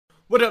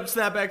What up,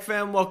 Snapback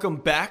fam? Welcome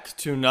back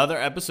to another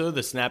episode of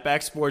the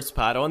Snapback Sports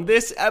Pod. On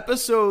this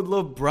episode,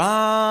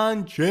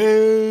 LeBron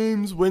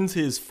James wins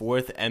his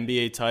fourth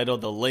NBA title.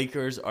 The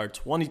Lakers are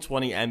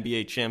 2020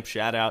 NBA champs.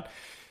 Shout out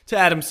to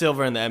Adam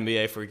Silver and the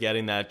NBA for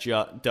getting that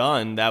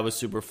done. That was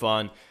super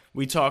fun.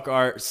 We talk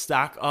our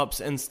stock ups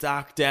and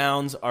stock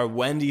downs, our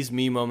Wendy's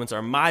me moments,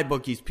 our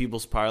MyBookie's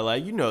People's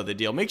Parlay. You know the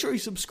deal. Make sure you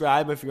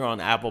subscribe if you're on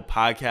Apple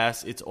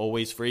Podcasts. It's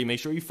always free. Make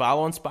sure you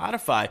follow on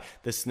Spotify,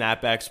 the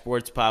Snapback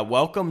Sports Pod.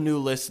 Welcome new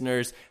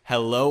listeners.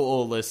 Hello,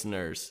 old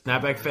listeners.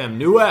 Snapback fam,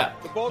 new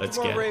app. The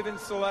Baltimore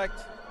Ravens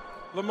select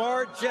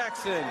Lamar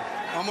Jackson.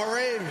 I'm a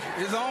Raven.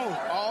 It's on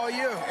all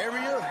year,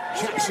 every year.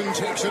 Jackson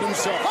takes it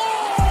himself.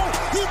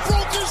 Oh! He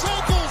broke his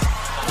ankles!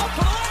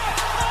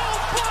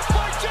 Blocked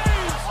by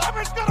James!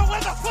 Auburn's gonna win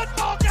the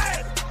football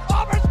game!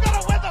 Auburn's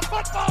gonna win the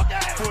football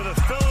game! For the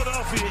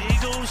Philadelphia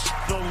Eagles,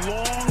 the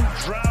long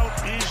drought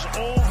is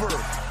over.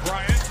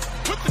 Bryant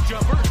with the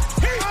jumper.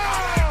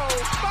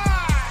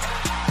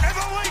 And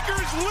the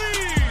Lakers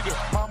lead!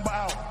 Mamba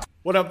out.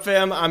 What up,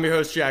 fam? I'm your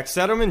host, Jack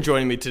Settleman.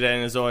 Joining me today,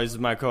 and as always, is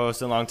my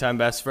co-host and longtime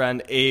best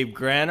friend, Abe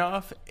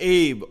Granoff.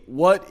 Abe,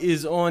 what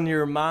is on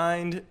your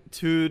mind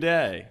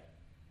today?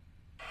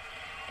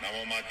 And I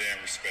want my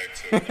damn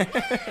respect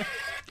too.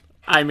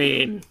 I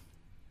mean,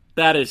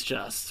 that is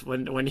just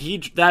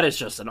that is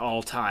just an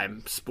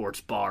all-time sports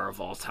bar of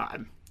all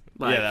time.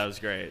 Like, Yeah, that was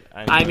great.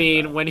 I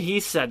mean, when he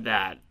said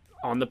that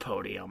on the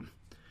podium,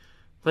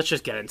 let's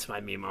just get into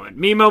my me moment.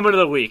 Me moment of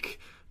the week,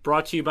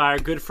 brought to you by our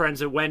good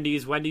friends at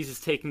Wendy's. Wendy's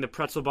is taking the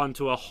pretzel bun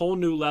to a whole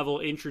new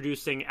level,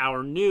 introducing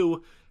our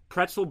new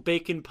pretzel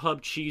bacon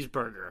pub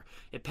cheeseburger.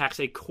 It packs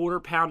a quarter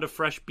pound of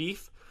fresh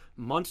beef,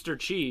 Munster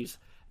cheese,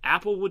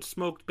 applewood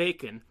smoked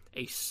bacon,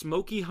 a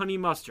smoky honey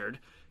mustard,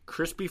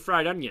 crispy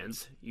fried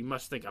onions, you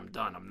must think I'm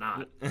done, I'm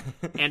not,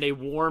 and a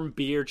warm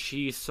beer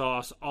cheese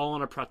sauce, all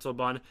on a pretzel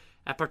bun.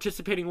 At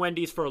participating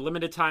Wendy's for a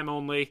limited time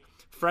only.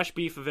 Fresh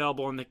beef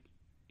available in the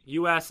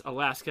U.S.,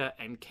 Alaska,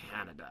 and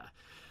Canada.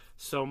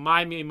 So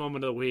my me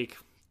moment of the week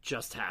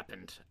just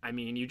happened. I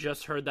mean, you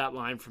just heard that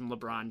line from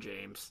LeBron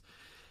James.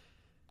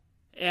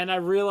 And I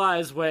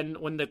realized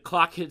when the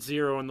clock hit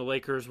zero and the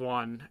Lakers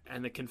won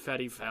and the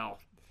confetti fell,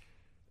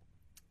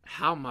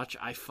 how much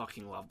I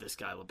fucking love this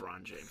guy,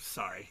 LeBron James.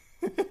 Sorry.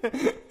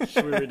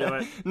 Should we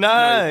redo it?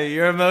 No,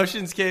 your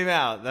emotions came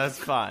out. That's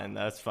fine.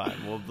 That's fine.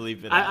 We'll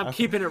bleep it out. I'm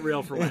keeping it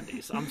real for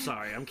Wendy's. I'm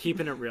sorry. I'm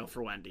keeping it real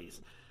for Wendy's.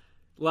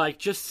 Like,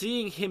 just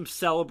seeing him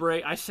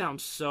celebrate, I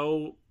sound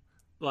so,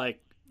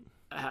 like,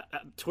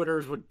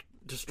 Twitters would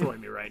destroy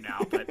me right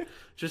now, but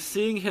just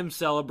seeing him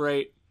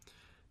celebrate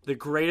the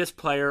greatest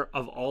player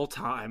of all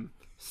time,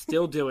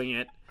 still doing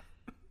it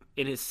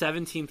in his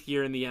 17th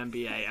year in the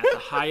NBA at the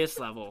highest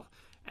level,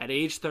 at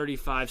age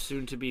 35,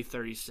 soon to be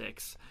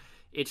 36.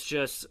 It's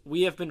just,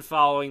 we have been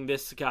following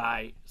this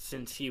guy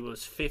since he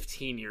was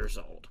 15 years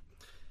old.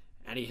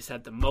 And he's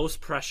had the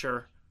most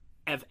pressure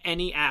of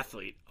any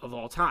athlete of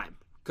all time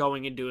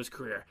going into his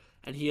career.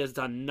 And he has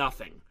done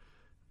nothing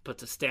but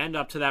to stand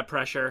up to that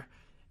pressure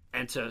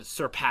and to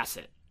surpass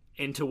it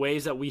into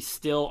ways that we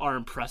still are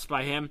impressed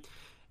by him.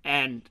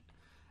 And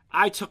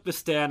I took the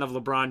stand of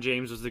LeBron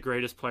James was the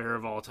greatest player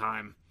of all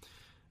time.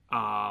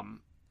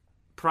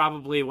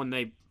 Probably when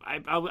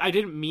I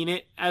didn't mean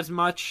it as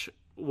much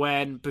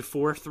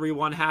before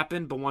 3-1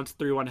 happened, but once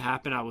 3-1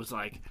 happened, I was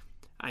like,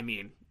 I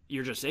mean,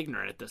 you're just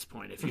ignorant at this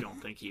point if you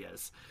don't think he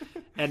is.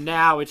 And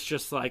now it's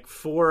just like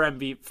four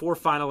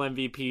final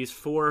MVPs,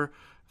 four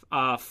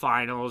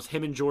finals.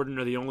 Him and Jordan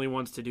are the only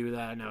ones to do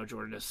that. I know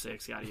Jordan is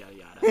 6, yada, yada,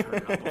 yada. I've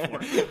heard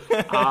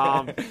it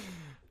all before.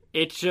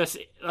 It's just,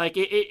 like,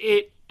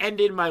 it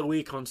ended my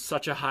week on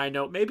such a high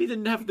note. Maybe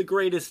didn't have the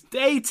greatest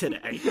day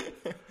today,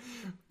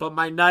 but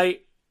my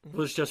night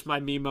was just my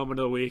me moment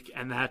of the week,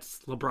 and that's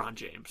LeBron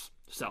James.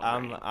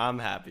 I'm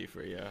happy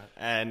for you.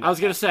 And I was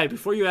gonna say,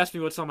 before you ask me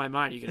what's on my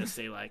mind, you're gonna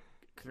say, like,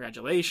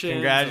 congratulations.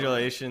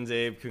 Congratulations,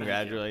 Abe.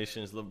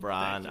 Congratulations,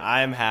 LeBron.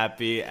 I'm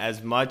happy.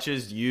 As much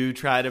as you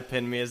try to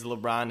pin me as a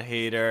LeBron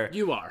hater,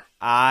 you are.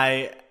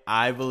 I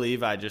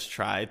believe I just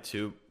tried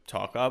to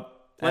talk up.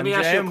 Let me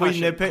ask you a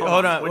question.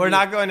 Hold on. We're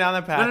not going down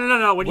that path.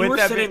 No. When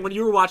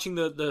you were watching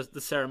the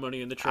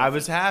ceremony and the trophy, I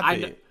was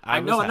happy.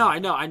 I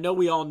know.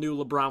 We all knew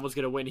LeBron was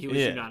going to win. He was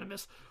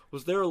unanimous.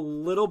 Was there a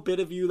little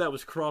bit of you that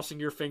was crossing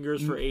your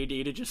fingers for AD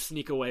to just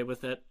sneak away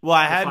with it? Well,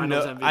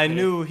 I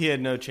knew he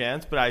had no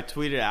chance, but I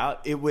tweeted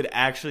out it would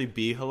actually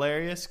be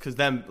hilarious because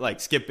then, like,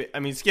 Skip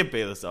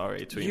Bayless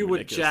already tweeted. You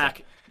would,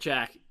 Jack.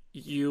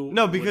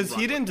 No, because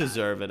he didn't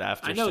deserve it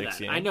after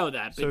 16. I know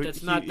that, but so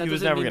that's not. That he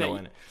was never going to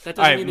win it. That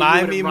All right,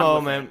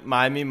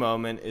 my me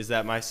moment is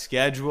that my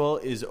schedule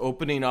is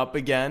opening up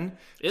again.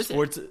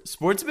 Sports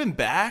have been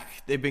back.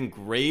 They've been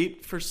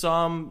great for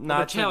some,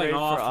 not so great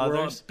for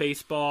others.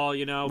 Baseball,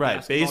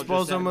 right?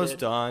 Baseball's almost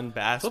done.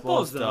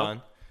 Basketball's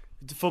done.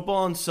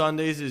 Football on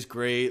Sundays is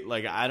great.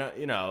 Like, I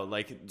don't,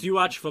 like. Do you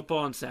watch football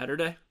on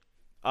Saturday?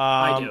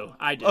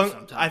 I do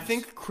sometimes. I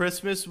think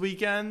Christmas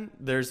weekend,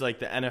 there's like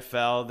the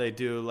NFL,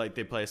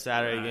 they play a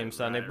Saturday game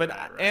Sunday.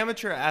 But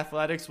amateur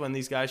athletics, when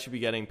these guys should be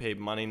getting paid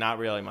money, not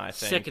really my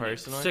thing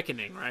personally.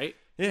 Sickening, right?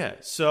 Yeah.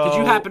 So did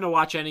you happen to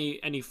watch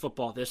any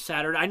football this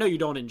Saturday? I know you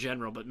don't in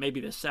general, but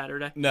maybe this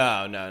Saturday?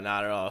 No, not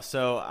at all.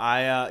 So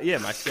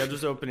my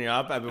schedule's opening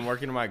up. I've been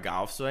working on my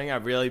golf swing.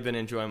 I've really been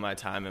enjoying my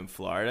time in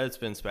Florida. It's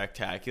been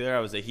spectacular. I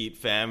was a Heat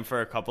fan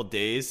for a couple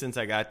days since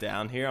I got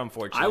down here.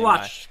 Unfortunately, I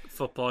watched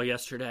football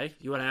yesterday.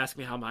 You want to ask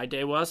me how my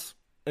day was?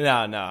 No,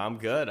 I'm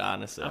good,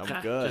 honestly. Okay,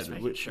 I'm good. just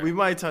making sure. We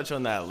might touch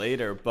on that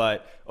later,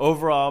 but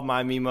overall,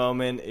 my me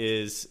moment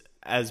is,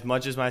 as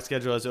much as my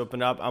schedule has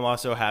opened up, I'm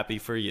also happy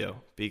for you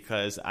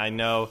because I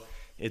know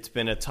it's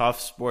been a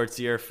tough sports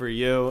year for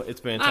you.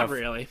 It's been Not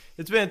really.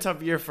 It's been a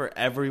tough year for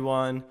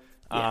everyone.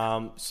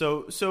 Yeah.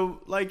 So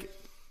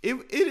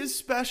it is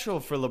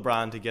special for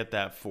LeBron to get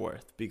that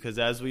fourth because,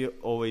 as we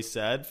always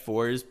said,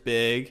 4 is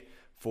big.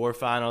 4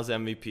 Finals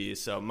MVPs.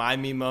 So my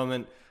me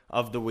moment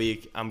of the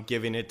week, I'm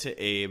giving it to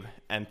Abe,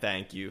 and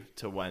thank you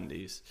to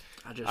Wendy's.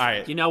 All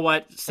right. You know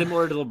what?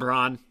 Similar to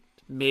LeBron,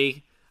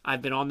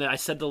 I've been on I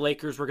said the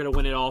Lakers were going to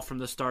win it all from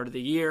the start of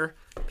the year.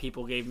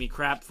 People gave me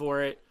crap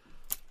for it.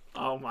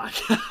 Oh, my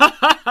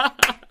God.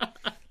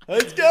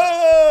 Let's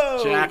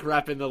go! Jack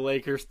repping the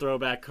Lakers,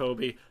 throwback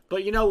Kobe.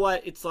 But you know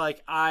what? It's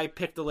like I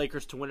picked the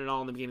Lakers to win it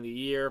all in the beginning of the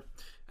year.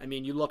 I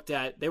mean, you looked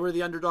at they were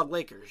the underdog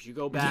Lakers. You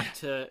go back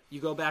to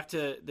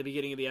the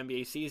beginning of the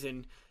NBA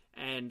season,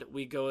 and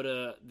we go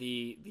to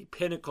the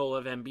pinnacle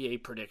of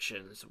NBA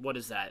predictions. What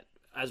is that?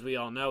 As we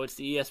all know, it's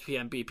the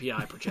ESPN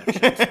BPI projections.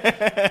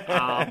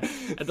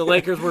 And the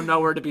Lakers were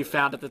nowhere to be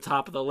found at the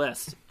top of the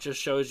list. Just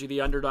shows you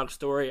the underdog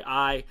story.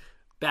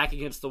 Back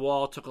against the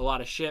wall, took a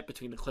lot of shit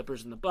between the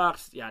Clippers and the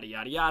Bucks, yada,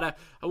 yada, yada.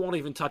 I won't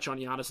even touch on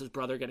Giannis'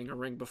 brother getting a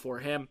ring before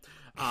him.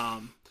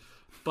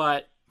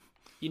 But,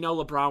 you know,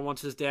 LeBron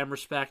wants his damn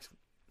respect.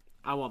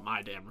 I want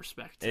my damn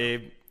respect, too.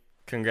 Abe,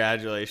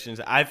 congratulations.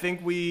 I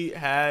think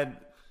the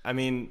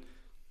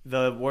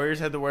Warriors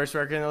had the worst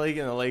record in the league,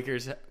 and the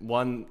Lakers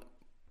won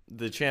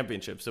the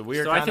championship. So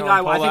I think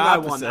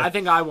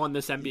I won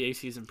this NBA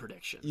season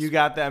predictions. You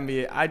got the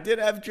NBA. I did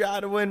have Ja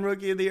to win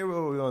Rookie of the Year,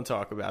 but we won't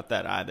talk about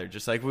that either.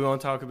 Just like we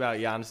won't talk about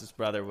Giannis'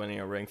 brother winning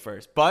a ring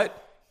first. But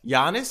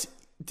Giannis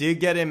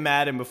did get in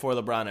Madden before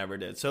LeBron ever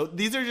did. So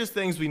these are just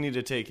things we need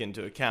to take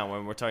into account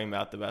when we're talking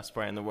about the best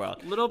player in the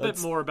world. A little bit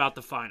more about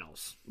the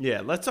finals.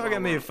 Yeah, let's talk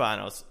NBA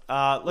finals.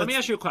 Let me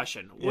ask you a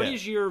question. What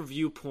is your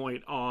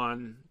viewpoint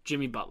on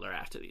Jimmy Butler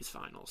after these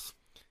finals?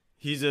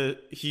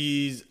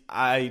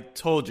 I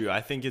told you, I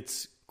think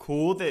it's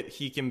cool that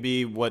he can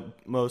be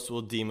what most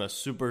will deem a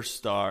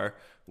superstar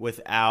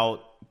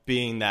without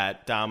being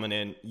that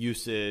dominant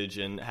usage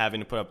and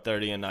having to put up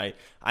 30 a night.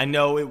 I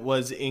know it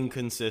was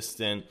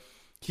inconsistent.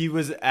 He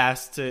was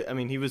asked to,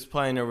 he was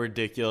playing a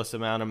ridiculous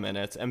amount of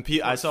minutes. And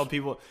I saw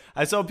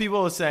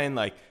people saying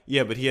like,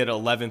 yeah, but he had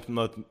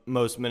 11th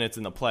most minutes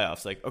in the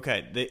playoffs. Like,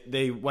 okay,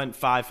 they went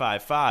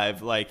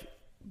 5-5-5. Like,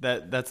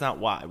 that's not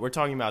why. We're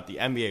talking about the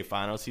NBA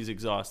finals. He's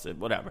exhausted,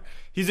 whatever.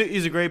 He's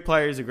a great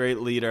player. He's a great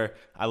leader.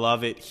 I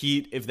love it.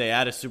 Heat, if they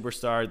add a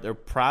superstar, they're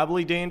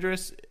probably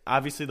dangerous.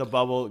 Obviously, the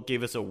bubble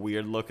gave us a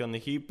weird look on the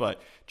Heat,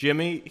 but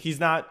Jimmy, he's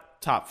not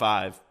top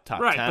 5, top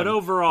 10. Right, but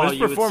overall, his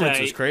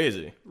performance was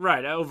crazy.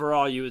 Right,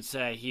 overall, you would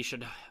say he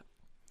should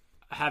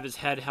have his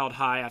head held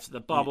high after the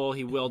bubble.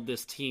 He willed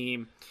this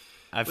team.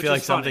 I feel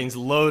like something's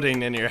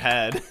loading in your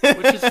head.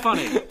 Which is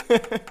funny,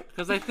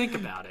 because I think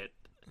about it.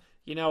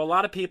 You know, a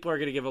lot of people are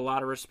going to give a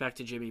lot of respect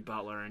to Jimmy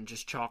Butler and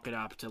just chalk it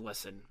up to,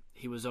 listen,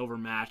 he was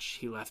overmatched.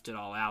 He left it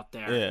all out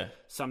there. Yeah.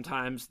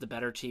 Sometimes the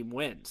better team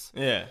wins.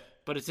 Yeah.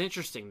 But it's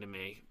interesting to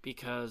me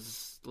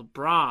because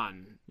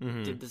LeBron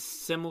did the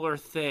similar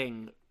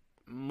thing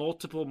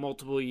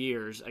multiple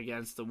years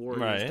against the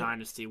Warriors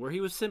dynasty where he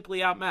was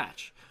simply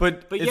outmatched.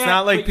 But it's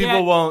not like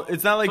people won't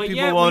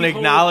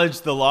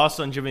acknowledge the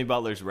loss on Jimmy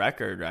Butler's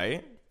record,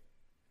 right?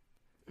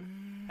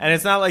 And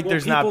it's not like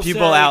there's not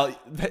people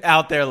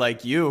out there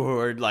like you who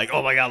are like,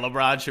 oh my God,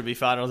 LeBron should be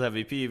Finals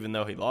MVP even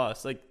though he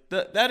lost. Like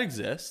that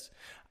exists.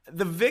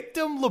 The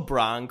victim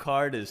LeBron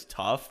card is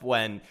tough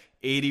when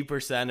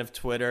 80% of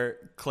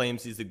Twitter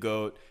claims he's the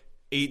GOAT,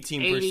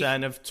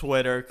 18% of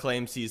Twitter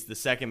claims he's the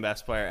second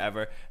best player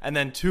ever, and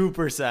then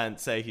 2%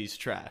 say he's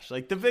trash.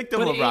 Like the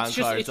victim LeBron card is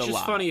a lot. It's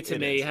just funny to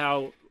me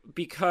how,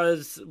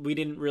 because we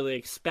didn't really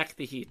expect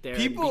the Heat there,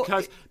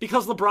 because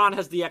LeBron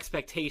has the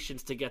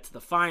expectations to get to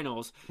the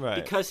finals,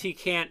 because he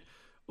can't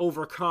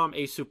overcome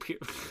a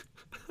superior.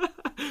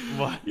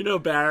 What? You know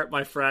Barrett,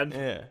 my friend.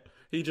 Yeah.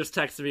 He just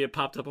texted me. It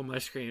popped up on my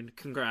screen.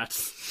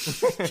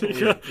 Congrats.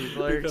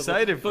 People are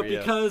excited for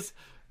you.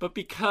 But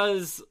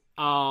because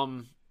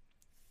LeBron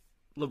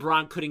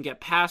couldn't get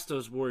past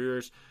those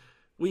Warriors,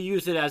 we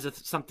use it as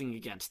something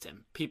against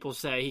him. People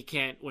say he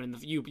can't win.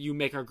 You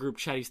make our group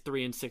chat. He's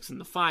 3-6 in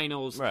the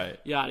finals. Right.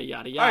 Yada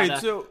yada yada. All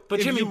right, so but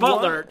Jimmy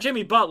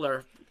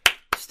Butler,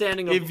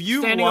 standing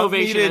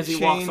ovation as he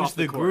walks off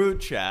the court. If you want me to change the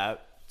group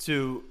chat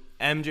to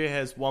MJ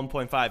has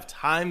 1.5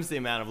 times the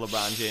amount of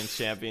LeBron James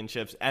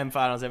championships and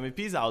finals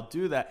MVPs, I'll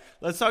do that.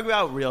 Let's talk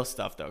about real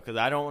stuff, though, because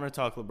I don't want to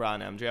talk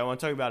LeBron MJ. I want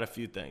to talk about a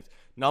few things.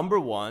 Number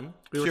one,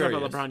 we were talking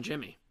about LeBron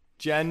Jimmy.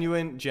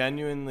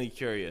 Genuinely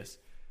curious.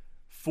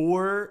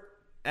 4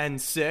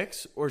 and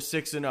 6 or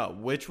 6 and 0?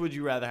 Which would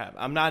you rather have?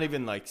 I'm not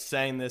even like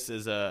saying this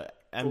as a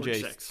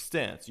MJ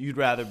stance. You'd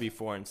rather be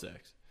 4 and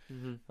 6.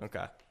 Mm-hmm.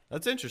 Okay,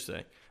 that's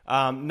interesting.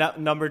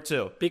 Number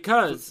 2,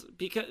 because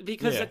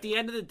at the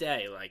end of the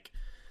day, like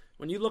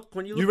when you look,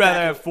 you'd rather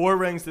have 4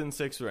 rings than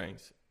 6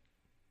 rings.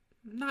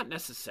 Not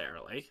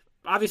necessarily.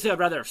 Obviously, I'd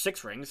rather have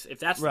 6 rings if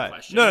that's the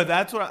question. No,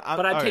 that's what I'm.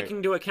 But I'm taking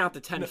into account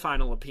the 10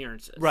 final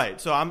appearances.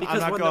 Right. So I'm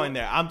not going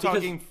there. I'm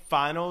talking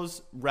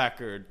finals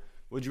record.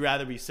 Would you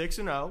rather be 6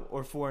 and 0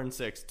 or 4 and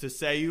 6? To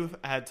say you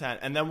had 10,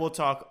 and then we'll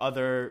talk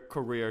other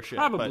career shit.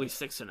 Probably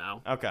 6 and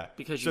 0. Okay,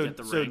 because you get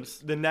the rings.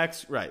 The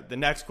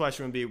next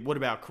question would be, what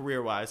about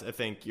career wise? I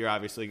think you're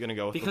obviously going to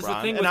go with because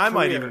LeBron, and I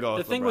might even go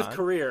with LeBron. The thing with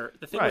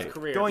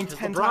career, going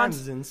 10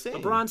 times is insane.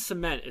 LeBron's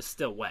cement is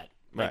still wet.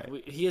 Like,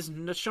 right, he is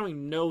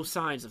showing no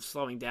signs of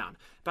slowing down.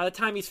 By the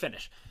time he's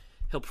finished,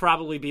 he'll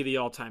probably be the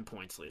all-time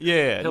points leader.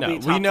 Yeah,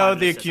 we know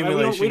the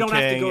accumulation. We don't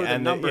have to go to the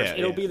and numbers.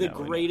 It'll be the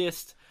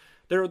greatest.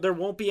 There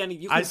won't be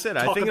any. I think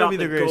it'll be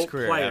the greatest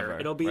career ever.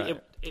 It'll be.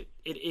 Right. It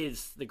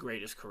is the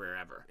greatest career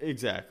ever.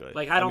 Exactly.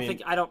 Like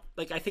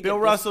I think Bill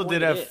Russell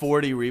did have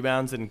 40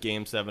 rebounds in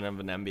Game 7 of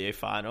an NBA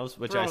Finals,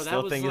 which I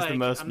still think is the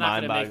most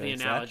mind-boggling. I'm not going to make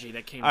the analogy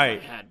that came to my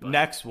head. But.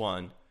 Next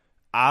one.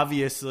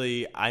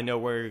 Obviously, I know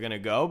where you're going to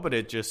go, but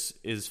it just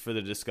is for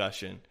the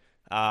discussion.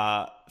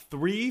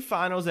 3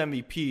 Finals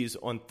MVPs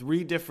on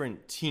 3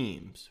 different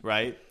teams,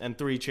 right? And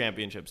 3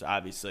 championships,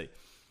 obviously.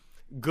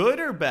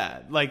 Good or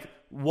bad? Like,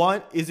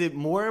 what is it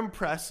more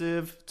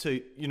impressive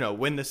to,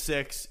 win the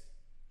 6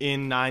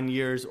 in 9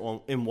 years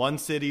in one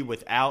city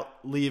without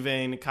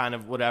leaving, kind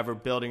of whatever,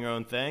 building your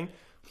own thing?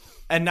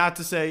 And not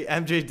to say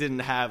MJ didn't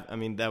have,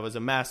 that was a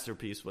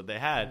masterpiece what they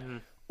had. Mm-hmm.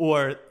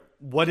 Or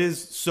what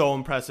is so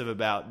impressive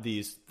about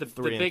these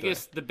three?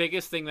 The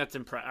biggest thing that's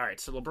impressive. All right,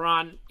 so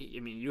LeBron,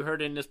 you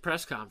heard in his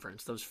press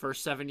conference, those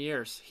first 7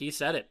 years, he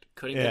said it,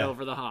 couldn't get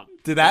over the hump.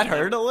 Did that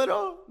hurt a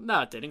little?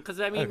 No, it didn't, because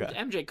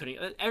MJ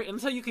couldn't.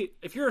 Until you could,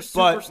 if you're a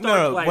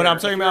superstar player, what I'm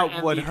talking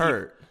about, what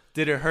hurt?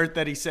 Did it hurt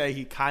that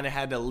he kind of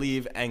had to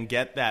leave and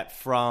get that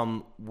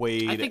from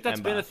Wade? I think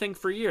that's been a thing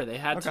for a year. He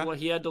had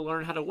to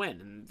learn how to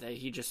win, and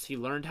he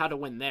learned how to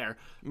win there.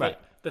 Right.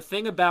 But the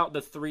thing about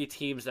the 3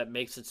 teams that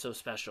makes it so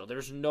special,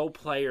 there's no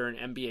player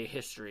in NBA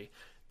history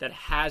that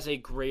has a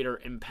greater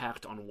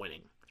impact on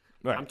winning.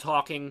 Right. I'm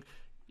talking,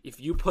 if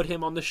you put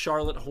him on the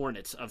Charlotte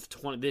Hornets of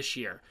this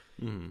year,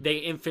 they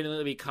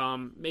infinitely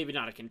become maybe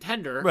not a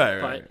contender,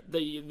 but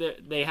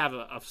they have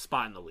a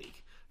spot in the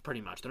league.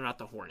 Pretty much. They're not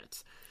the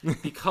Hornets.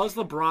 Because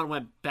LeBron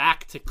went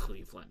back to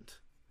Cleveland,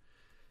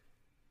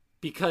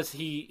 because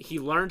he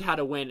learned how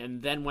to win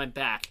and then went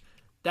back,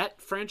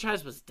 that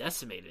franchise was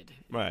decimated.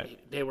 Right.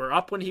 They were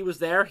up when he was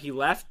there. He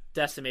left,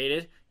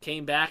 decimated,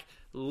 came back,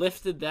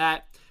 lifted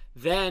that,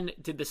 then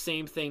did the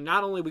same thing.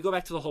 Not only, we go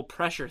back to the whole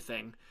pressure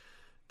thing,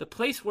 the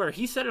place where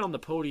he said it on the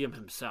podium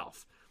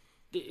himself.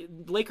 The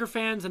Laker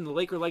fans and the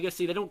Laker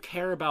legacy, they don't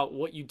care about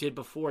what you did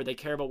before. They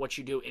care about what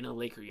you do in a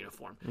Laker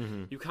uniform.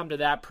 Mm-hmm. You come to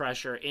that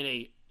pressure in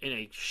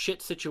a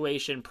shit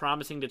situation,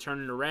 promising to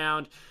turn it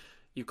around.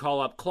 You call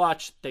up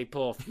Clutch, they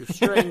pull a few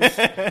strings.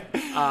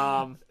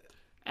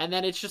 And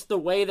then it's just the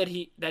way that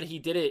he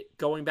did it,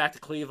 going back to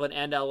Cleveland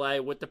and LA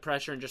with the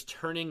pressure and just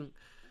turning.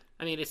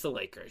 It's the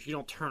Lakers. You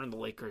don't turn the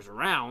Lakers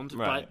around,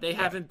 but they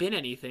haven't been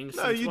anything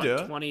since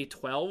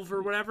 2012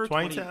 or whatever.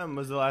 2010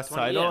 was the last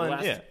title.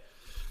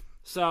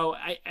 So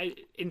I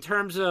in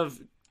terms of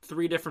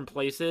 3 different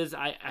places,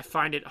 I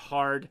find it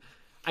hard.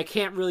 I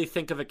can't really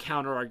think of a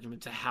counter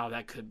argument to how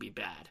that could be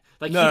bad.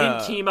 Like, he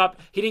didn't team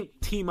up. He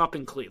didn't team up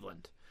in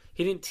Cleveland.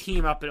 He didn't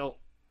team up at.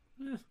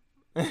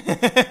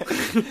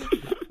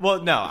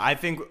 Well, no, I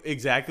think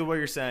exactly what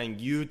you're saying.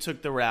 You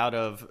took the route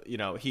of,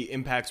 he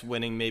impacts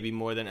winning maybe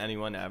more than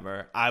anyone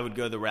ever. I would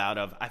go the route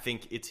of, I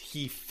think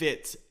he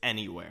fits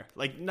anywhere.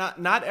 Like,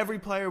 not every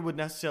player would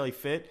necessarily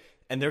fit,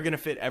 and they're going to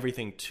fit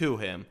everything to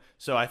him.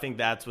 So I think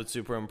that's what's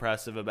super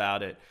impressive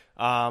about it.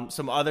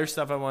 Some other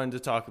stuff I wanted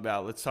to talk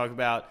about. Let's talk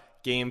about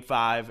Game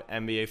 5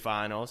 NBA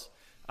Finals.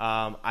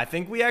 I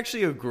think we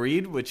actually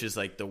agreed, which is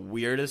like the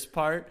weirdest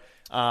part.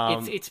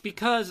 It's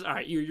because, all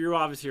right, you're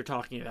obviously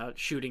talking about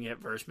shooting it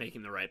versus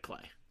making the right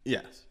play.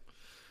 Yes.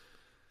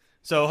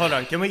 So hold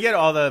on. Can we get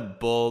all the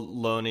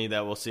baloney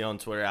that we'll see on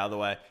Twitter out of the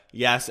way?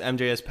 Yes,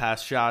 MJ has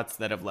passed shots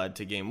that have led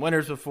to game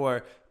winners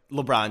before.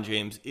 LeBron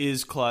James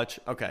is clutch.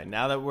 Okay,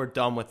 now that we're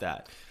done with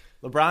that.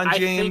 LeBron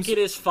James. I think it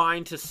is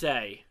fine to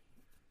say,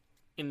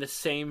 in the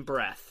same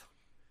breath,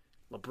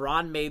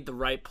 LeBron made the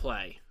right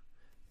play,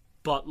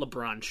 but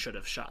LeBron should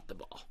have shot the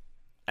ball.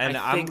 And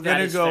I'm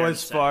going to go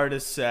as far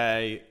to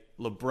say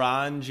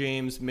LeBron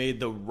James made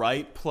the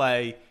right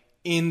play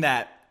in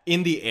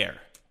the air.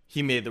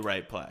 He made the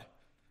right play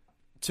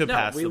to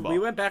pass the ball. We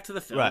went back to the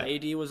film.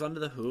 Right. AD was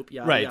under the hoop.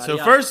 So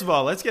first of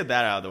all, let's get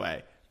that out of the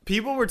way.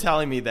 people were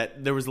telling me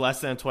that there was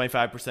less than a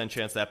 25%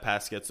 chance that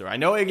pass gets through. I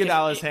know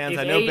Iguodala's hands.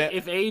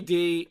 If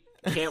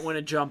AD can't win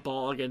a jump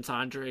ball against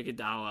Andre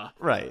Iguodala,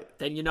 right,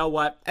 then you know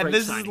what? And Great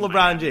this is signing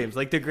LeBron James,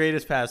 like the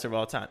greatest passer of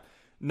all time.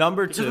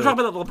 Number two, we're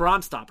talking about the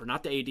LeBron stopper,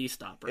 not the AD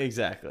stopper.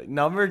 Exactly.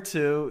 Number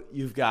two,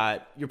 you're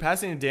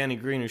passing to Danny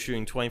Green, who's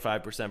shooting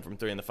 25% from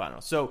 3 in the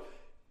finals. So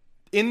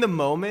in the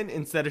moment,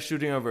 instead of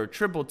shooting over a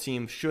triple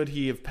team, should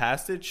he have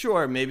passed it?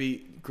 Sure,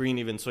 maybe Green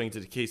even swings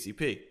it to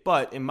KCP.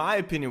 But in my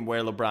opinion,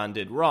 where LeBron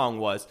did wrong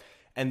was,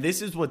 and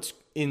this is what's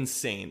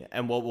insane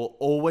and what will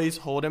always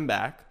hold him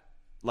back,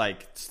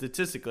 like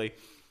statistically,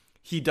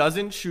 he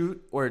doesn't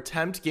shoot or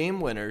attempt game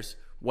winners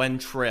when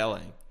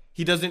trailing.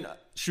 He doesn't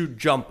shoot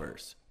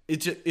jumpers.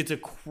 It's a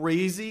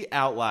crazy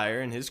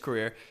outlier in his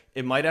career.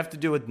 It might have to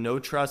do with no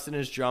trust in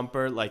his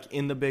jumper, like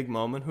in the big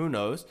moment. Who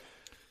knows?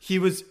 He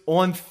was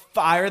on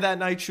fire that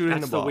night shooting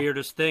the ball. That's the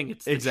weirdest thing.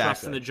 It's the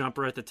trust in the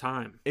jumper at the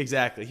time.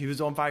 Exactly. He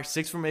was on fire.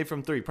 6 from 8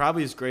 from 3.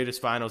 Probably his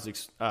greatest finals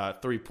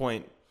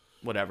 3-point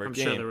whatever I'm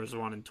game. sure there was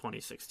one in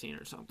 2016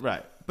 or something.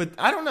 Right. But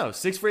I don't know.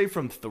 6 for 8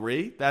 from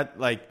 3?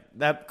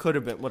 That could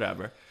have been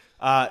whatever.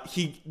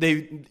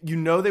 They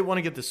want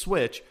to get the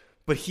switch,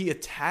 but he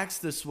attacks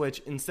the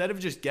switch instead of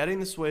just getting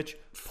the switch,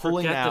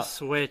 pulling Forget out. the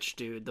switch,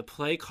 dude. The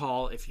play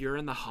call, if you're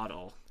in the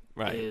huddle,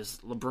 right, is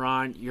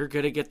LeBron, you're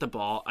going to get the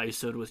ball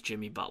ISO'd with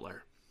Jimmy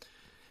Butler.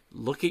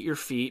 Look at your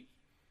feet.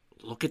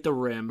 Look at the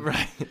rim.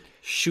 Right.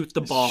 Shoot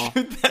the ball.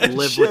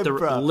 Shoot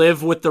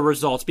live with the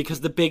results.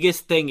 Because the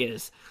biggest thing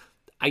is,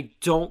 I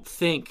don't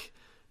think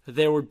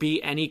there would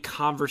be any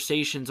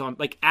conversations on,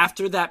 like,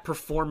 after that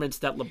performance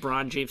that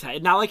LeBron James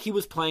had. Not like he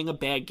was playing a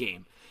bad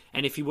game.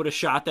 And if he would have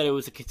shot that, it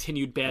was a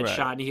continued bad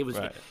shot. And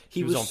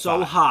he was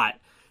so hot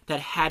that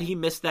had he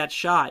missed that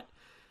shot,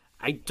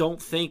 I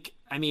don't think.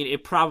 I mean,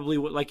 it probably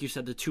would, like you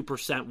said, the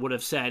 2% would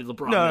have said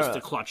LeBron missed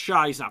a clutch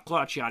shot. He's not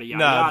clutch, yada yada.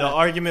 No, the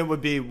argument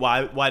would be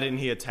why didn't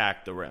he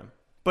attack the rim?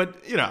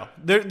 But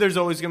there's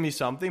always going to be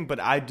something. But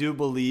I do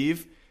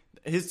believe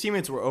his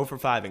teammates were 0 for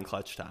 5 in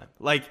clutch time.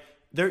 Like,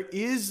 there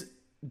is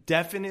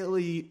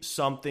definitely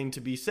something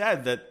to be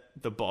said that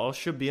the ball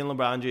should be in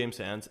LeBron James'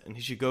 hands and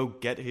he should go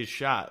get his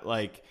shot.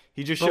 Like,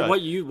 he just should.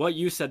 What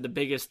you said, the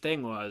biggest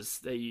thing was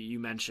that you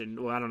mentioned.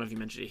 Well, I don't know if you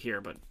mentioned it here,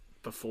 but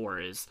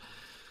before is.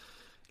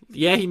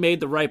 Yeah, he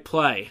made the right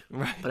play.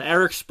 Right. But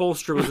Eric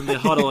Spoelstra was in the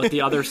huddle at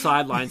the other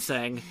sideline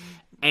saying,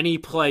 any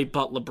play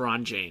but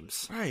LeBron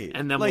James. Right.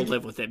 And then we'll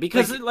live with it.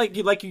 Because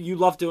you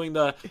love doing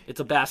it's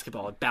a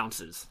basketball. It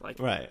bounces.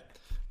 Right.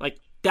 Like,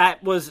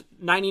 that was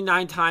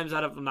 99 times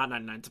out of, not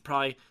 99, it's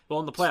probably,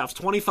 in the playoffs,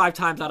 25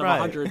 times out of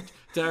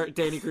 100,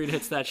 Danny Green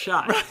hits that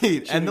shot.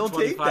 Right. And they'll 25%.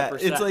 take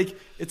that.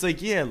 It's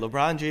like, yeah,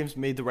 LeBron James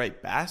made the right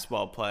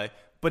basketball play.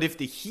 But if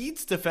the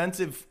Heat's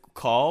defensive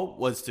call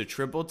was to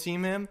triple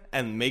team him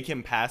and make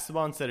him pass the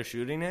ball instead of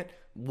shooting it,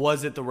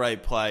 was it the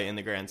right play in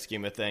the grand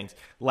scheme of things?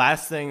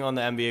 Last thing on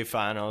the NBA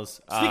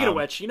Finals. Speaking of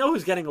which, you know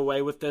who's getting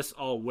away with this?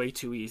 Oh, way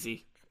too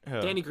easy. Who?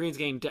 Danny Green's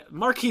getting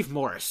Markieff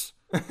Morris.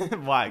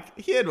 Why?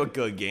 He had a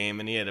good game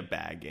and he had a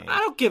bad game. I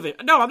don't give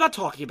it. No, I'm not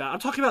talking about. I'm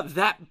talking about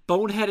that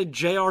boneheaded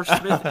J.R.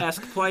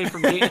 Smith-esque play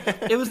from game.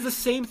 It was the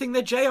same thing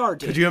that J.R.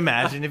 did. Could you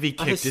imagine if he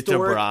kicked it to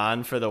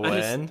Bron for the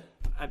win?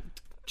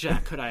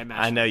 Jack, could I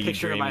imagine? I know you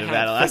Picture dreamed in my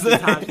of that head 50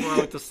 last times before I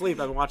went to sleep.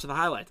 I've been watching the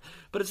highlights.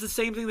 But it's the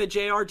same thing that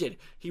JR did.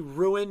 He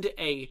ruined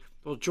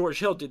George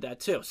Hill did that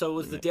too. So it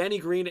was the Danny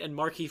Green and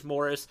Markieff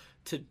Morris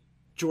to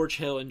George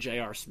Hill and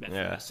J.R. Smith in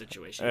this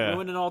situation. He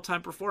ruined an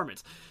all-time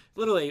performance.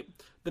 Literally,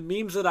 the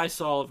memes that I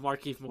saw of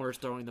Markieff Morris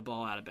throwing the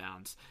ball out of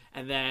bounds.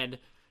 And then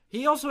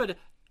he also had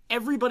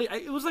everybody.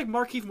 It was like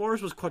Markieff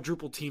Morris was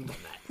quadruple teamed on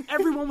that.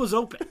 Everyone was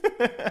open.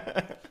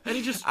 And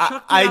he just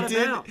chucked it out of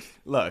bounds.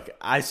 Look,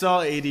 I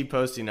saw AD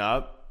posting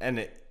up,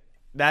 and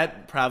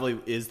that probably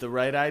is the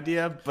right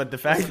idea, but the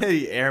fact that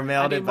he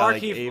airmailed it by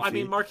like 8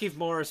 feet. Markieff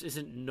Morris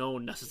isn't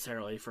known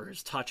necessarily for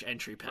his touch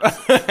entry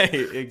pass. Right,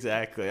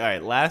 exactly. All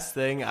right, last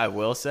thing I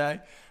will say,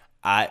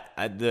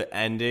 the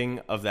ending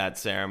of that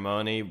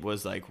ceremony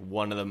was like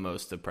one of the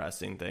most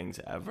depressing things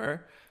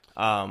ever.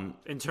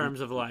 In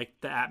terms of like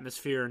the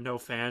atmosphere, no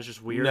fans,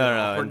 just weird.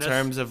 No. In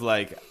terms of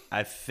like,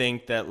 I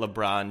think that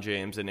LeBron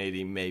James and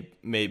AD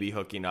may be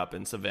hooking up,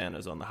 and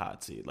Savannah's on the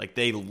hot seat. Like,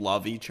 they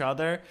love each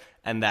other,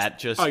 and that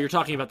just. Oh, you're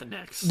talking about the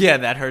Knicks. Yeah,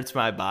 that hurts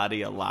my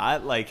body a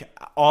lot. Like,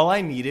 all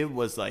I needed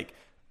was like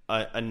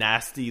a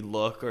nasty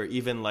look, or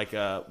even like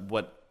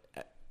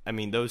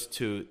those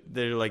two,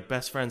 they're like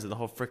best friends in the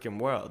whole freaking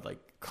world. Like,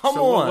 come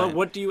on.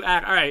 What do you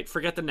add? All right,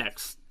 forget the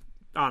Knicks.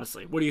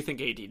 Honestly, what do you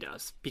think AD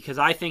does? Because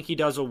I think he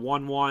does a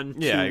 1-1,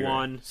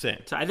 2-1. Same.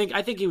 I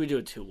think he would do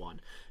a 2-1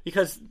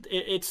 because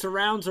it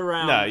surrounds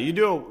around. No, you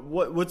do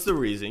what's the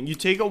reason? You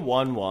take a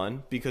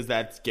 1-1 because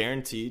that's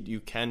guaranteed. You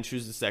can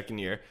choose the second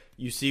year.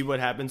 You see what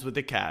happens with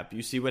the cap.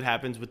 You see what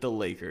happens with the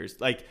Lakers.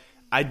 Like,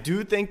 I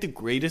do think the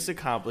greatest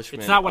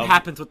accomplishment. It's not what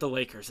happens with the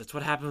Lakers. It's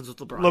what happens with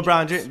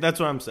LeBron James. That's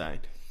what I'm saying.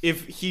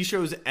 If he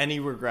shows any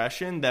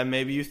regression, then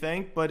maybe you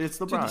think, but it's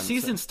LeBron. Dude, the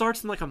season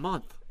starts in like a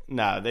month.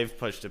 No, they've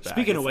pushed it back.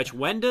 Speaking of which,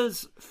 when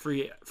does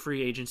free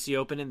agency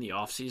open in the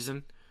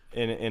offseason?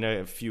 In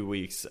a few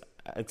weeks.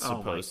 It's Oh my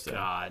supposed to.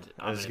 God.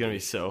 This is going to be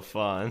so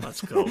fun.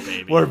 Let's go,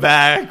 baby. We're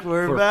back.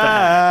 We're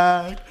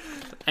back.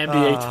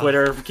 NBA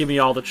Twitter, give me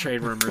all the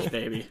trade rumors,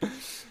 baby.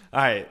 All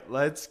right,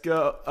 let's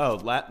go. Oh,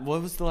 what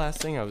was the last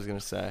thing I was going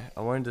to say?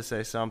 I wanted to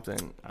say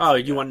something. Oh,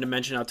 you wanted to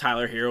mention how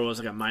Tyler Hero was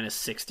like a minus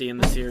 60 in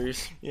the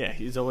series? Yeah,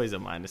 he's always a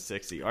minus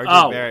 60.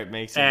 RJ Barrett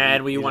makes it.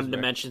 And we wanted to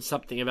mention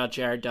something about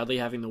Jared Dudley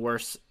having the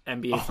worst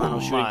NBA final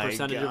shooting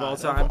percentage of all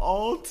time. Of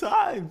all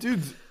time.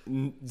 Dude,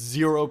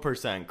 0%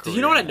 career. Did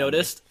you know what I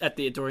noticed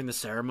during the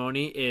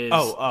ceremony is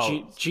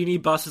Jeannie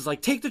Buss is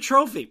like, take the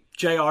trophy.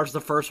 JR's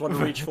the first one to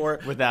reach for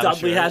it.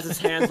 Dudley has his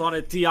hands on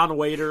it. Dion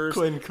Waiters.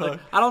 Quinn Cook. Like,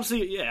 I don't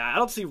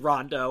see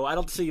Rondo. I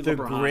don't see the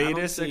LeBron. The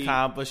greatest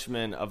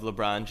accomplishment of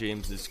LeBron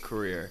James's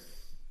career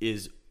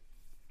is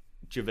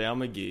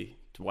JaVale McGee,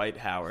 Dwight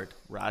Howard,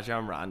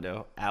 Rajon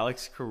Rondo,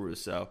 Alex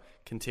Caruso,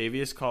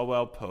 Kentavious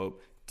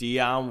Caldwell-Pope,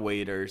 Dion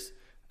Waiters,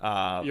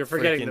 you're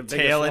forgetting the biggest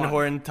Talen one.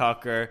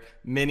 Horton-Tucker,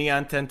 Mini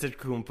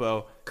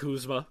Antetokounmpo,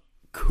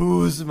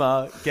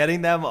 Kuzma,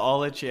 getting them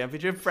all a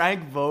championship.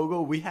 Frank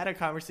Vogel, we had a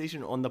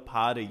conversation on the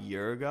pod a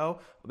year ago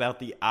about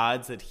the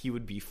odds that he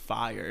would be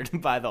fired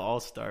by the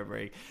All-Star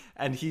break.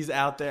 And he's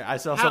out there. I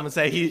saw someone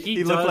say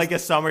he looked like a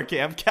summer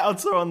camp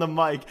counselor on the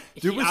mic.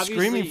 Dude was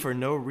screaming for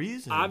no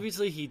reason.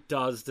 Obviously, he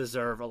does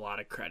deserve a lot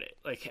of credit.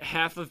 Like,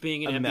 half of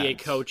being an NBA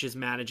coach is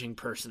managing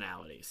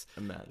personalities.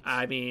 Immense.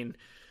 I mean...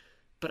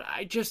 But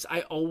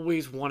I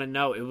always want to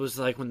know. It was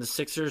like when the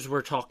Sixers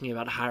were talking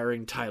about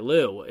hiring Ty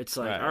Lue. It's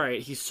like, all right,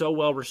 he's so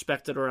well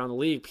respected around the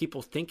league.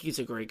 People think he's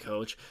a great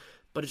coach,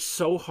 but it's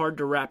so hard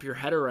to wrap your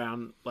head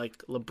around,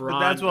 like LeBron. But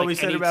that's what we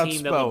said about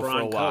Spo for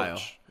a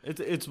while.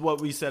 It's what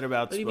we said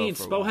about Spo. What do you mean?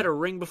 Spo had a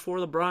ring before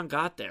LeBron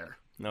got there.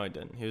 No, he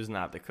didn't. He was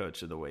not the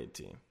coach of the Wade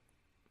team.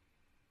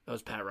 That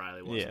was Pat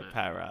Riley, wasn't it? Yeah,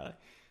 Pat Riley.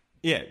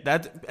 Yeah,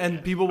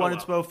 people wanted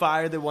Spo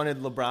fired. They wanted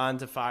LeBron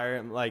to fire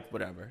him, like,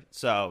 whatever.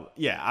 So,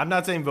 yeah, I'm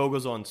not saying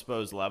Vogel's on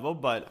Spo's level,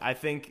 but I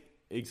think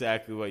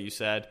exactly what you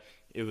said.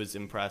 It was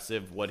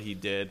impressive what he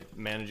did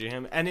managing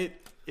him. And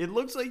it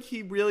looks like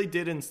he really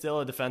did instill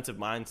a defensive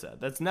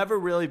mindset. That's never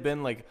really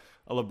been, like,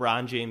 a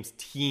LeBron James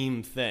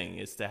team thing,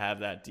 is to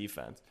have that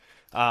defense.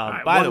 All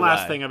right, one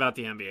last thing about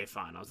the NBA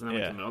Finals, and then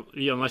we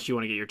can, unless you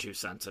want to get your 2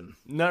 cents in.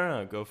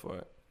 No, go for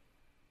it.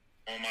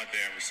 All my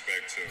damn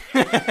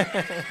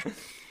respect, too.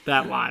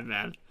 That line,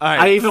 man. All right.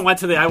 I even went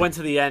to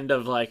the end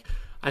of, like,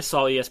 I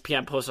saw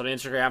ESPN post on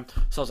Instagram,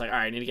 so I was like, all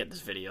right, I need to get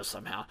this video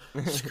somehow.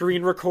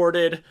 Screen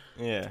recorded,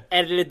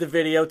 edited the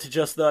video to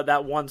just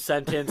that one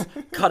sentence,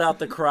 cut out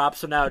the crop,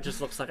 so now it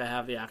just looks like I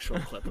have the actual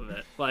clip of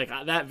it. Like,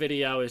 that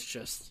video is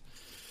just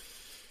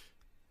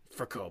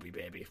for Kobe,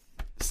 baby.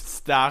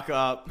 Stock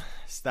up,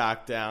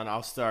 stock down.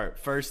 I'll start.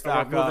 First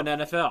stock up. Moving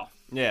NFL.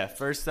 Yeah,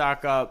 first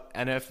stock up,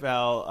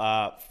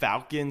 NFL,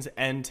 Falcons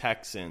and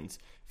Texans.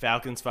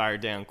 Falcons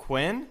fired Dan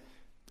Quinn,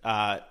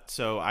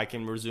 so I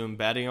can resume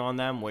betting on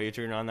them,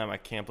 wagering on them. I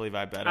can't believe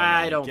I bet on them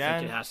I don't again.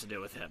 think it has to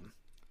do with him.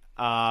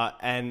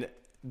 And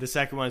the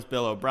second one is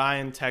Bill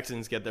O'Brien.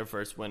 Texans get their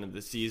first win of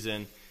the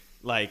season.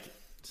 Like,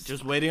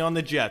 just waiting on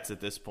the Jets at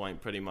this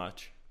point, pretty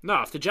much.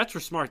 No, if the Jets were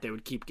smart, they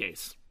would keep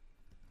Gase.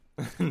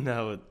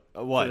 No,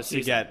 what,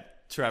 to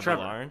get Trevor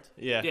Lawrence?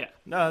 Yeah.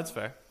 No, that's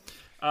fair.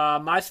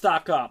 My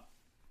stock up.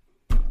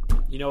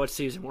 You know what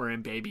season we're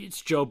in, baby.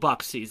 It's Joe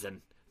Buck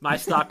season. My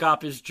stock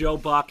up is Joe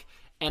Buck.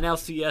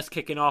 NLCS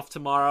kicking off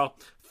tomorrow.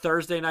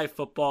 Thursday night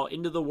football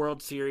into the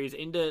World Series,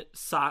 into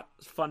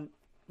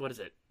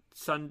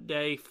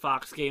Sunday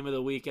Fox game of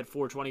the week at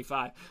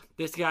 4:25.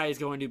 This guy is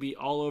going to be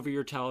all over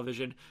your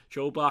television.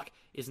 Joe Buck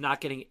is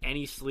not getting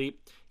any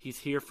sleep. He's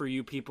here for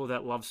you people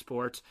that love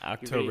sports.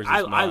 October's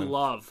I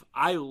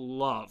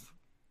love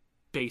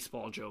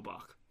baseball, Joe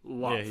Buck.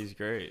 Love. Yeah, he's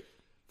great.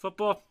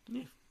 Football,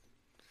 yeah.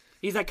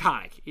 He's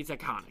iconic.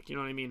 You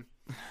know what I mean?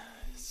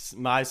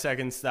 My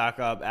second stock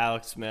up,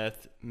 Alex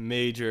Smith.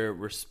 Major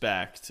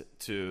respect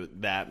to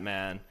that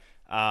man.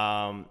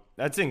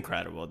 That's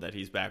incredible that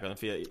he's back on the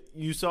field.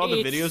 You saw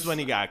the videos when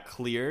he got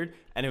cleared,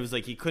 and it was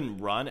like he couldn't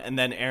run, and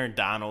then Aaron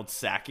Donald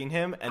sacking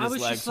him, and his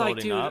legs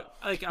holding up.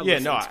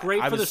 It's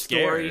great for the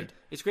story. Scared.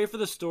 It's great for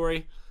the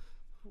story.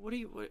 What are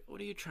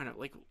you trying to,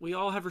 like? We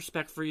all have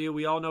respect for you.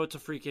 We all know it's a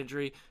freak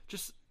injury.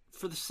 Just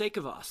for the sake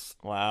of us.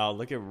 Wow,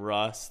 look at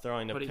Russ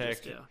throwing a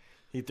pick.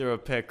 He He threw a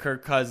pick.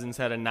 Kirk Cousins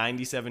had a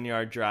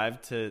 97-yard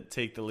drive to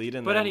take the lead.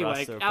 But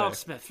anyway, Alex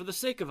Smith, for the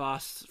sake of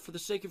us, for the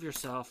sake of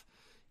yourself,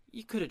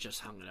 you could have just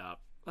hung it up.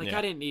 Like,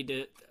 I didn't need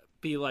to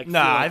be like...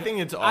 I think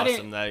it's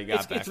awesome that he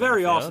got back. It's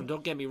very awesome,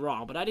 don't get me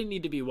wrong, but I didn't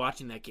need to be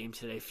watching that game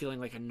today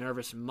feeling like a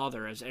nervous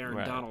mother as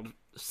Aaron Donald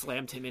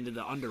slammed him into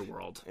the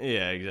underworld.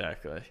 Yeah,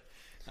 exactly.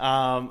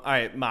 All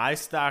right, my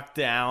stock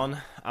down.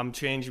 I'm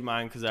changing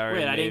mine because I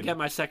already I didn't get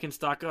my second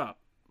stock up.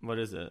 What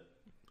is it?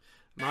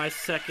 My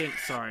second...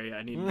 Sorry,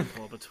 I needed to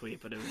pull up a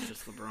tweet, but it was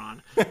just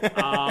LeBron.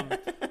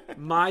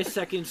 My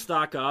second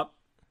stock up...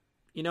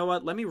 You know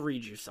what? Let me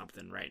read you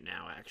something right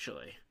now,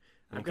 actually.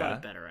 I've got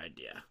a better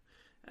idea.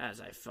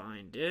 As I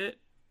find it...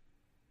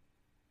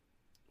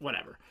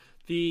 Whatever.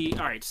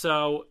 All right,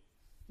 so...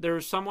 There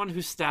was someone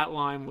whose stat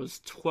line was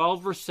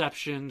 12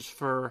 receptions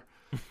for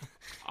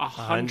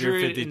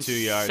 152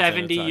 yards.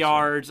 70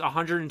 yards,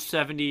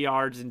 170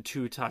 yards and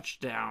 2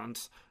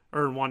 touchdowns,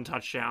 or 1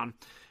 touchdown.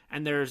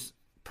 And there's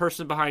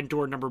person behind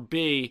door number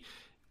B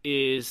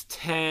is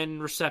 10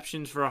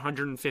 receptions for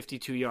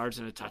 152 yards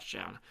and a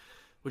touchdown.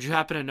 Would you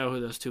happen to know who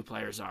those 2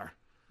 players are?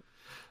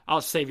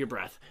 I'll save your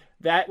breath.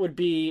 That would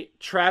be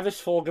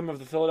Travis Fulgham of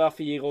the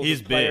Philadelphia Eagles.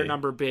 He's player big.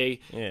 number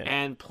B, Yeah.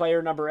 and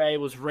player number A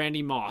was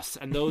Randy Moss.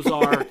 And those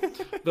are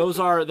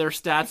their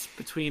stats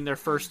between their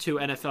first 2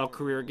 NFL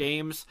career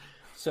games.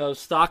 So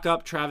stock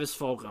up Travis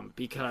Fulgham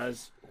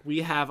because we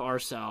have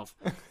ourselves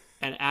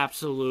an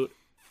absolute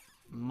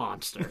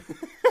monster.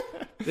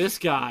 This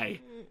guy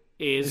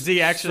Is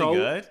he actually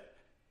good?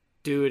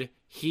 Dude,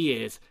 he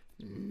is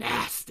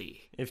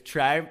nasty. If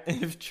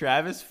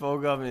Travis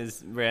Fulgham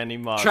is Randy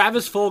Moss,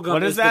 Travis Fulgham what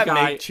does is that the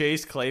guy. make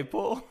Chase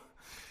Claypool?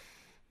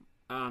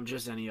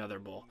 Just any other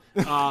bull.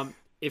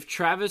 If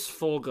Travis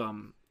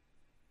Fulgham,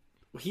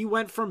 he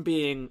went from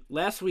being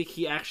last week.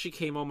 He actually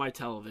came on my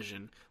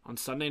television on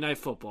Sunday Night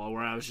Football,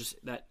 where I was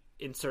just that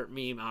insert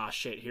meme.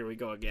 Shit, here we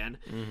go again.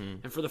 Mm-hmm.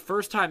 And for the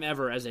first time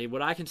ever, as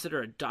what I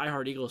consider a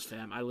diehard Eagles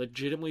fan, I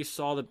legitimately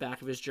saw the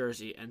back of his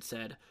jersey and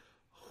said,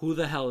 "Who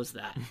the hell is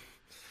that?"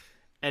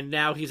 And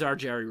now he's our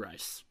Jerry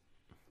Rice.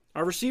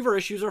 Our receiver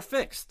issues are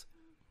fixed.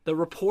 The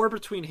rapport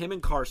between him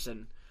and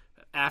Carson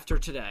after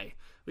today,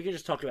 we can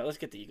just talk about. Let's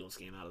get the Eagles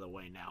game out of the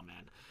way now,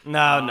 man.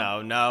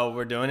 No.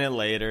 We're doing it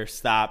later.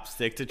 Stop.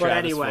 Stick to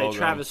Travis Fulgham. But anyway,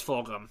 Travis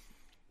Fulgham.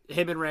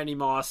 Him and Randy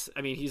Moss,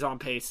 I mean, he's on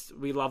pace.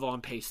 We love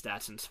on-pace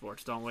stats in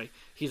sports, don't we?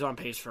 He's on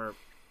pace for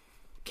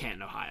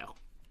Canton, Ohio.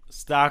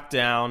 Stock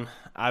down.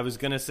 I was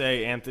going to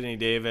say Anthony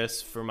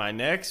Davis for my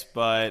Knicks,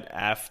 but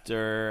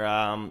after,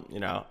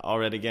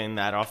 already getting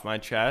that off my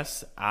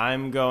chest,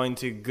 I'm going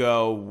to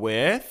go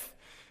with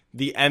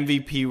the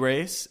MVP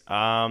race.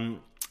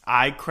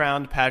 I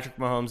crowned Patrick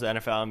Mahomes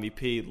NFL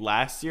MVP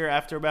last year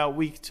after about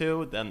week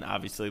 2. Then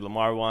obviously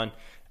Lamar won.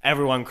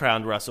 Everyone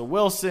crowned Russell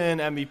Wilson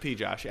MVP,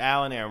 Josh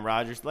Allen, Aaron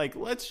Rodgers.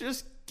 Let's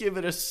just give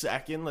it a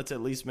second. Let's at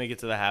least make it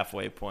to the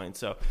halfway point.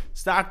 So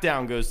stock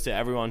down goes to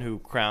everyone who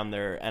crowned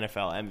their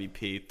NFL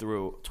MVP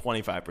through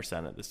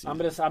 25% of the season.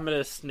 I'm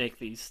gonna snake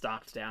these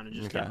stocks down and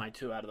just get my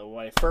 2 out of the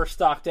way. First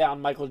stock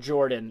down, Michael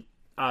Jordan,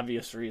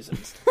 obvious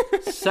reasons.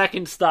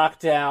 Second stock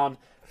down,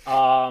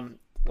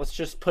 let's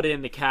just put it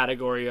in the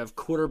category of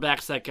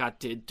quarterbacks that got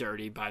did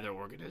dirty by their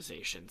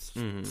organizations.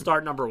 Mm-hmm.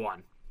 Start number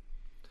 1,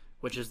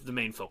 which is the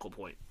main focal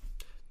point.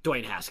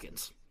 Dwayne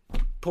Haskins.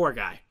 Poor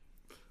guy.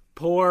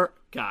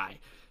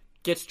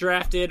 Gets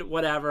drafted,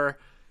 whatever.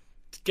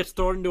 Gets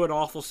thrown into an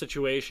awful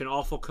situation,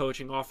 awful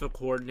coaching, awful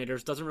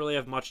coordinators. Doesn't really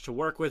have much to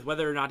work with,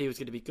 whether or not he was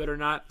going to be good or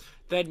not.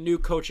 Then new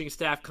coaching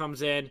staff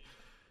comes in.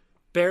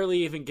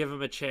 Barely even give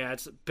him a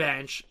chance.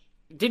 Bench.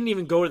 Didn't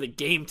even go to the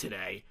game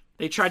today.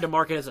 They tried to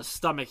mark it as a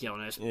stomach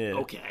illness. Yeah.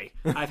 Okay.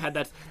 I've had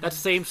that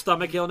same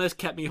stomach illness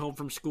kept me home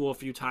from school a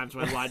few times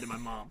when I lied to my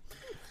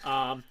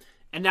mom.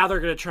 And now they're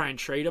going to try and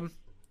trade him.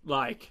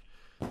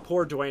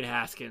 Poor Dwayne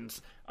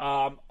Haskins.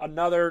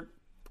 Another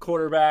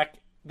quarterback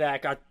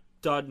that got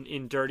done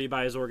in dirty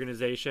by his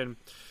organization,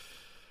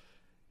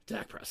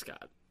 Dak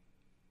Prescott.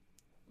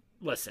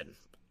 Listen,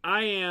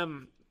 I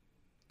am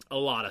a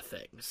lot of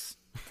things.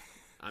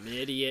 I'm an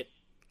idiot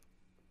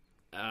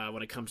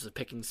when it comes to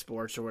picking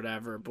sports or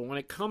whatever, but when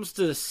it comes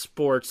to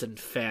sports and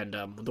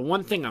fandom, the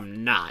one thing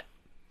I'm not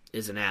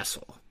is an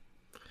asshole.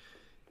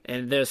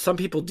 And there's some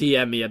people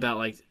DM me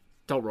about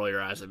don't roll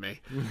your eyes at me,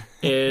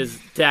 is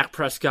Dak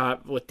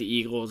Prescott with the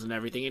Eagles and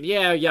everything. And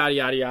yeah, yada,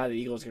 yada, yada, the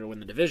Eagles are going to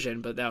win the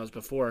division, but that was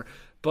before.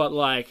 But,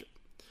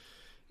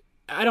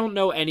 I don't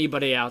know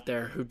anybody out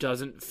there who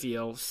doesn't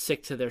feel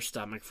sick to their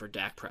stomach for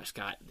Dak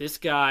Prescott. This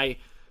guy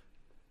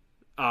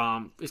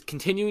is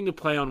continuing to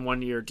play on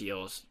one-year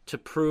deals to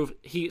prove,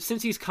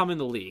 since he's come in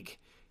the league,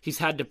 he's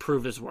had to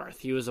prove his worth.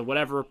 He was a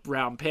whatever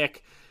round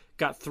pick,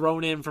 got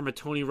thrown in from a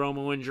Tony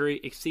Romo injury,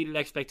 exceeded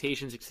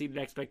expectations,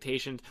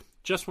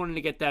 just wanted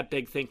to get that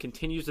big thing,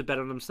 continues to bet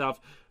on himself,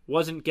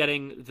 wasn't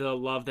getting the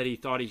love that he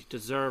thought he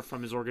deserved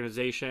from his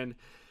organization,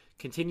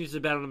 continues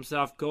to bet on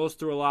himself, goes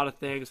through a lot of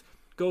things,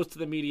 goes to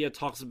the media,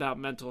 talks about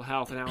mental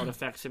health and how it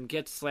affects him,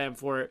 gets slammed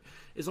for it,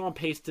 is on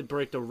pace to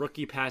break the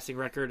rookie passing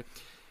record,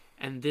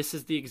 and this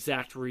is the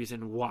exact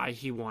reason why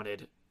he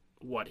wanted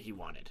what he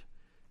wanted.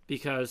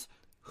 Because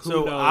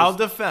who knows? I'll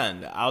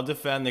defend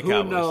the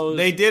Cowboys. Knows?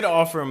 They did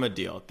offer him a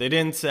deal. They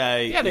didn't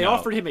say they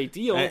offered him a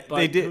deal. But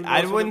they did.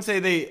 I wouldn't say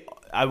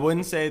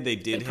they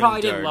did. They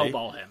probably didn't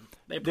lowball him.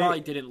 They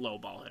didn't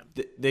lowball him.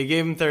 They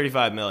gave him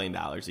 $35 million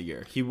a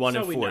year. He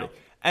wanted 40,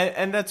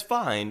 and that's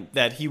fine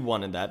that he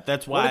wanted that.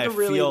 That's why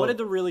what did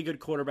the really good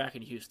quarterback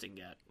in Houston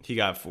get? He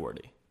got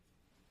 40.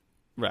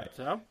 Right.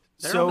 So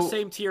they're on the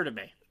same tier to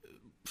me.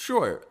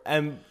 Sure,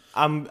 and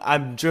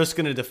I'm just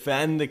going to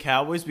defend the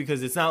Cowboys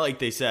because it's not like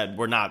they said,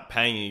 we're not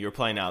paying you, you're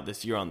playing out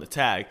this year on the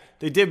tag.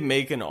 They did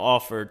make an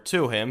offer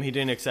to him. He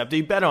didn't accept it.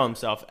 He bet on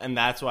himself, and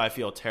that's why I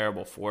feel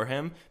terrible for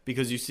him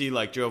because you see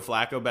Joe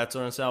Flacco bets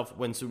on himself,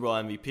 wins Super Bowl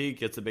MVP,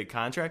 gets a big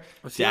contract.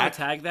 Was he on the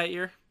tag that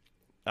year?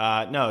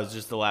 No, it's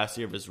just the last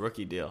year of his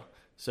rookie deal.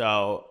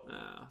 So,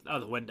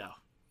 the window.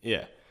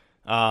 Yeah,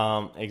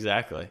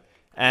 exactly.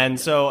 And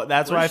so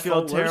that's why I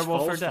feel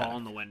terrible for Foles Dak. fall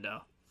in the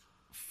window?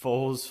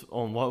 Foles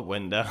on what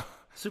window?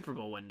 Super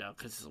Bowl window,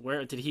 because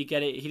where did he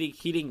get it?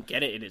 He didn't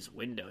get it in his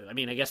window. I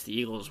mean, I guess the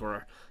Eagles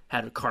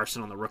had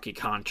Carson on the rookie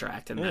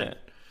contract, and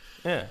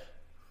then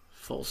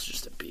Foles is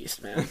just a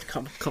beast, man.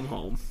 Come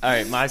home. All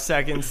right, my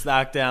second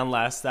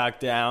last stock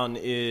down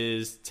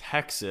is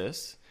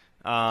Texas.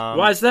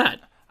 Why is that?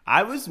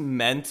 I was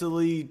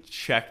mentally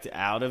checked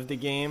out of the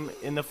game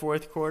in the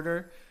fourth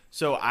quarter.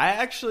 So I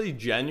actually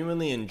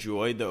genuinely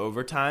enjoyed the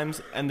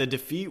overtimes, and the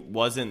defeat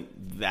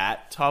wasn't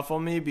that tough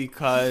on me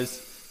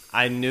because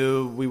I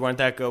knew we weren't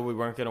that good. We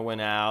weren't going to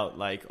win out.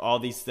 Like all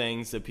these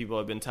things that people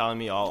have been telling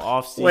me all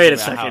offseason. Wait a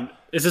second.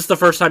 Is this the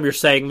first time you're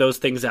saying those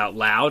things out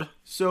loud?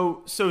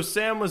 So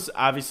Sam was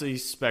obviously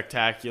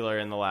spectacular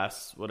in the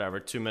last,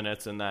 2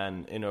 minutes, and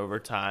then in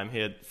overtime. He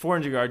had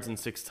 400 yards and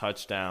 6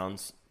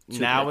 touchdowns.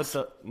 Now with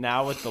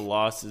the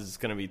losses, it's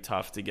going to be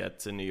tough to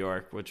get to New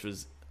York, which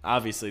was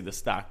obviously the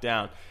stock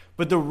down.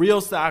 But the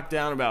real stock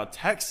down about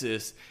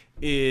Texas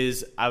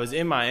is I was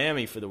in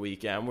Miami for the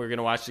weekend. We're going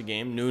to watch the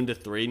game, noon to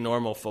 3,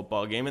 normal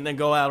football game, and then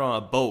go out on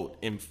a boat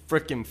in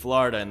frickin'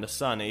 Florida in the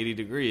sun, 80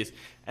 degrees.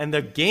 And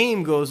the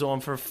game goes on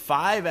for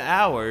 5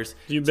 hours.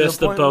 You missed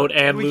the boat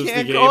and lose the game.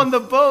 We can't go on the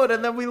boat,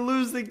 and then we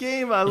lose the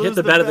game. You hit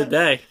the bet of the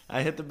day.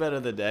 I hit the bet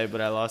of the day,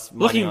 but I lost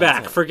money. Looking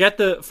back, forget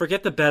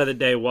the bet of the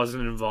day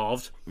wasn't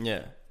involved.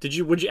 Yeah.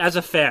 Would you, as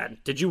a fan,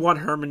 did you want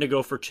Herman to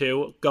go for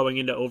 2 going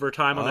into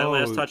overtime on that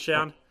last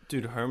touchdown?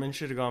 Dude, Herman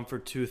should have gone for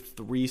 2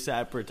 3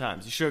 separate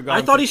times. He should have gone.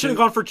 I thought he should have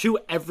gone for 2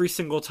 every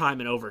single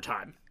time in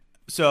overtime.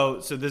 So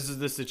this is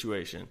the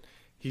situation.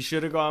 He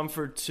should have gone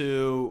for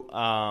 2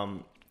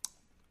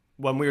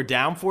 when we were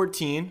down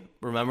 14.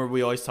 Remember,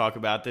 we always talk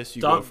about this.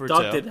 Go for 2.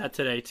 Doug did that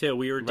today too.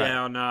 We were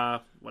down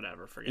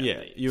forget.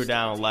 Yeah, you were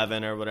down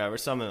 11 or whatever,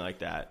 something like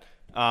that.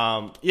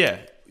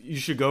 You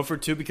should go for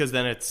 2 because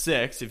then it's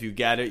 6. If you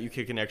get it, you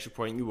kick an extra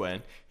point and you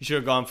win. You should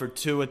have gone for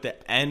 2 at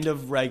the end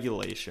of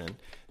regulation.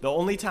 The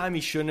only time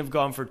he shouldn't have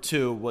gone for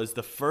 2 was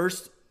the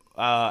first,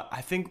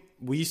 I think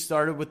we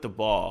started with the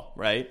ball,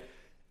 right?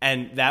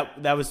 And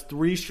that was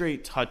 3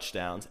 straight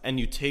touchdowns, and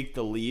you take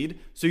the lead.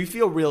 So you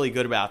feel really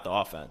good about the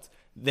offense.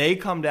 They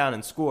come down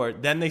and score,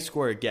 then they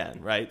score again,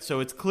 right? So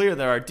it's clear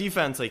that our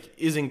defense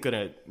isn't going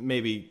to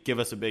maybe give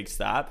us a big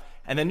stop.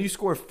 And then you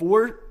score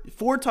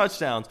four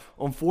touchdowns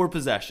on 4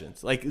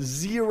 possessions,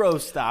 0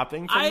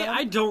 stopping from them.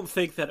 I don't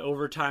think that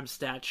overtime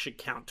stats should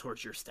count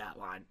towards your stat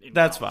line.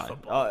 That's fine.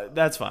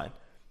 That's fine.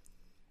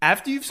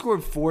 After you've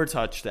scored 4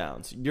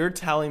 touchdowns, you're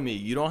telling me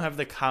you don't have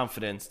the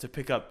confidence to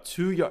pick up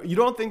 2 yards. You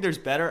don't think there's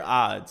better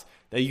odds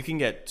that you can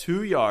get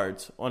 2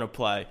 yards on a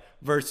play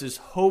versus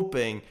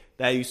hoping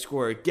that you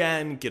score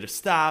again, get a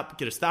stop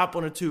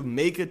on a 2,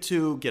 make a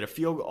 2, get a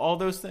field goal, all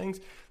those things.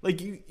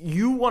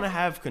 You want to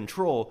have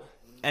control.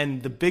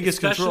 And the biggest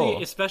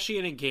control, especially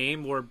in a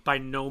game where by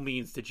no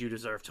means did you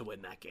deserve to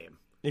win that game.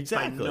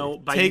 Exactly.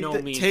 By no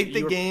means. Take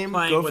the game,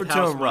 go for 2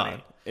 and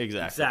run.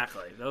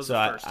 Exactly. Those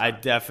are the first time. I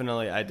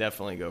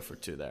definitely go for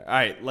 2 there. All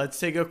right, let's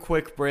take a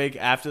quick break.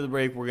 After the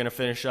break, we're gonna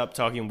finish up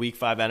talking Week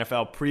 5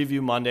 NFL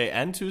preview Monday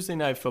and Tuesday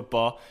Night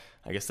Football.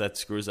 I guess that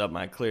screws up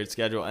my cleared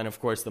schedule, and of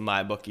course the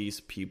MyBookie's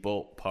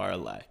People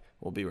Parlay.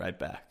 We'll be right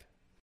back.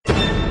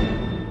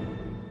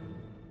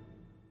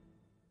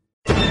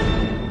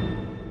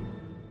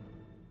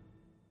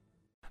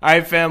 All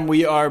right, fam,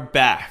 we are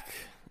back.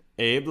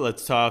 Abe,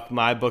 let's talk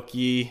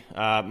MyBookie.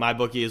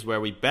 MyBookie is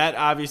where we bet.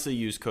 Obviously,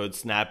 use code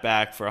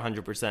SNAPBACK for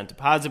 100%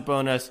 deposit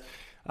bonus.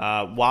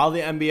 While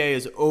the NBA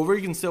is over,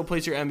 you can still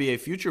place your NBA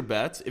future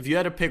bets. If you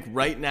had to pick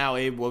right now,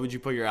 Abe, what would you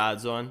put your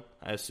odds on?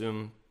 I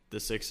assume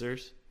the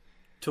Sixers.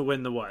 To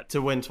win the what?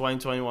 To win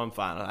 2021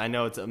 final. I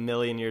know it's a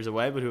million years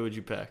away, but who would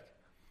you pick?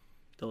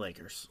 The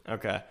Lakers.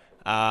 Okay.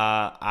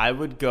 I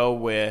would go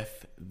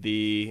with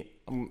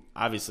I'm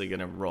obviously going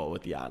to roll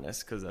with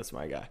Giannis because that's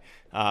my guy.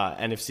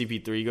 And if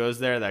CP3 goes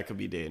there, that could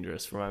be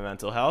dangerous for my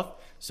mental health.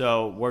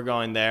 So we're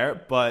going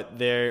there. But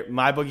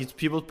MyBookie's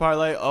People's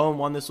Parlay,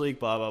 0-1 this week,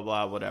 blah, blah,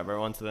 blah, whatever.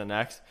 On to the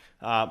next.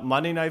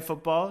 Monday Night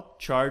Football,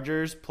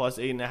 Chargers plus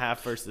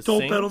 8.5 versus the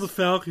Saints. Don't bet on the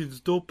Falcons.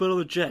 Don't bet on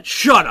the Jets.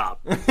 Shut up.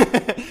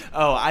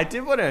 Oh, I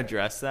did want to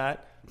address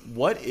that.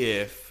 What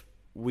if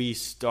we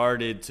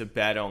started to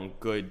bet on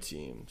good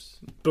teams?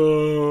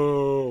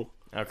 Boo.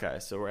 Okay,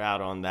 so we're out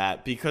on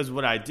that. Because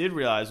what I did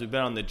realize, we bet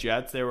on the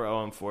Jets. They were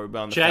 0-4. We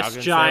bet on the Jets,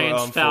 Falcons.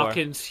 Giants,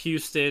 Falcons,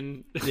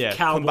 Houston, yeah,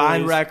 Cowboys.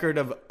 Combined record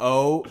of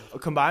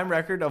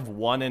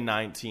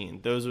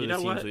 1-19. Those were the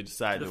teams we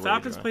decided to wager on. The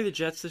Falcons play the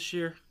Jets this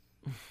year?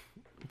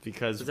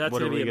 Because that's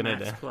what are we going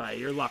to do? Play.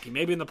 You're lucky.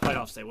 Maybe in the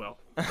playoffs they will.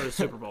 Or the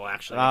Super Bowl,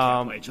 actually.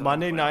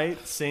 Monday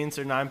night, Saints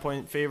are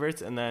 9-point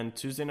favorites. And then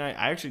Tuesday night,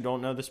 I actually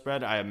don't know the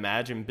spread. I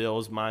imagine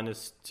Bills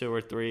 -2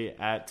 or 3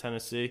 at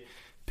Tennessee.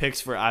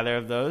 Picks for either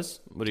of those?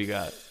 What do you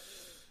got?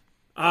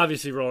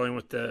 Obviously rolling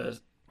with the...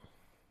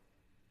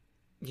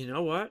 You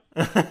know what?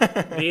 The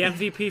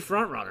MVP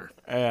frontrunner.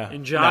 Yeah.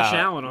 And Josh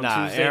Allen on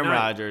Tuesday Aaron night.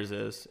 Rodgers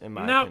is, in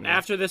my opinion.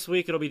 After this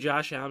week, it'll be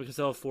Josh Allen because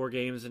they'll have 4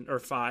 games, or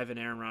 5, and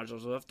Aaron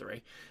Rodgers will have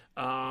 3.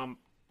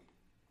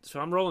 So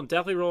I'm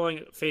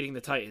definitely fading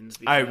the Titans.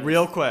 All right,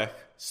 real quick.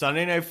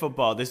 Sunday Night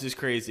Football. This is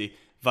crazy.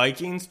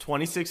 Vikings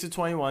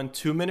 26-21.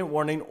 2-minute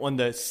warning on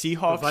the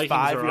Seahawks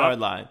 5-yard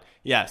line.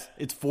 Yes,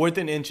 it's 4th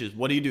and inches.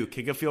 What do you do?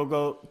 Kick a field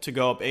goal to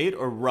go up 8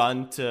 or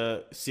run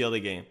to seal the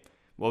game?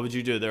 What would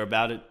you do? They're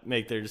about to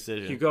make their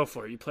decision. You go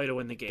for it. You play to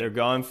win the game. They're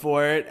going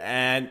for it,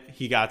 and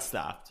he got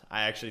stopped.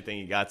 I actually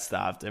think he got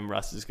stopped, and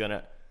Russ is going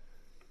to...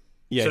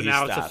 Yeah, so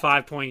now stopped. it's a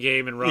 5-point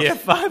game, and Russ... Yeah,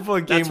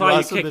 5-point game. That's why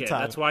Russ you kick with it. the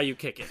time. That's why you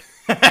kick it.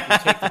 You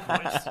take the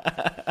points.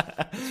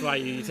 That's why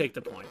you take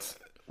the points.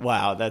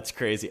 Wow, that's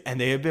crazy.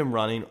 And they have been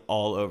running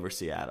all over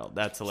Seattle.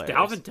 That's hilarious.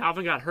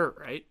 Dalvin got hurt,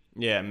 right?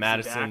 Yeah,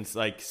 Madison's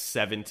like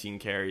 17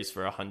 carries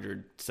for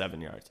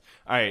 107 yards.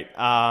 All right,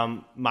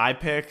 my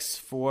picks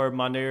for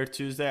Monday or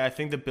Tuesday, I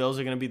think the Bills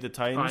are going to beat the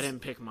Titans. Oh, I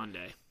didn't pick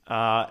Monday.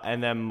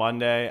 And then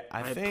Monday,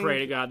 I think... pray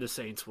to God the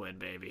Saints win,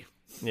 baby.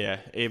 Yeah,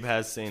 Abe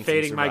has Saints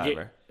fading in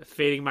Survivor.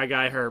 Fading my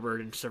guy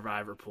Herbert in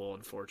Survivor pool,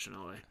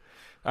 unfortunately.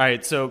 All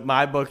right, so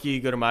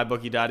MyBookie, go to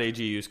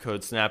mybookie.ag, use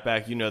code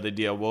SNAPBACK. You know the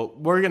deal. Well,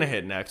 we're going to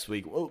hit next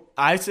week. Well,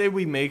 I say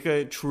we make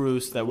a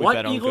truce that we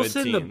bet on good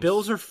teams. The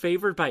Bills are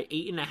favored by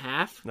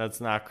 8.5?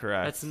 That's not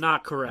correct. That's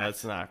not correct.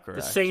 That's not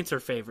correct. The Saints are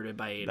favored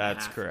by 8.5.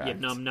 That's correct. You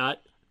numbnut.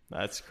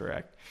 That's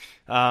correct.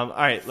 All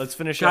right, let's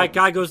finish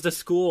Guy goes to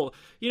school.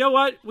 You know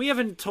what? We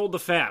haven't told the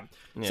fam.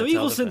 Yeah, so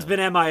Eagleson's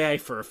been MIA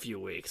for a few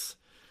weeks.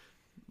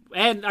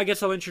 And I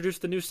guess I'll introduce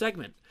the new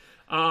segment.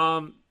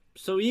 So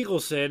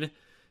Eagleson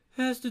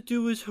has to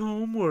do his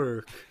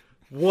homework.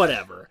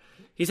 Whatever.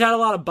 He's had a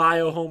lot of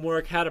bio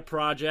homework, had a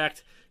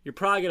project. You're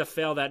probably going to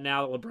fail that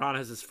now that LeBron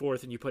has his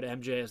 4th and you put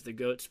MJ as the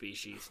GOAT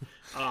species.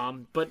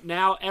 But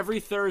now every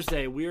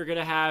Thursday we are going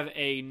to have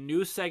a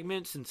new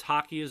segment since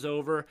hockey is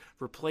over,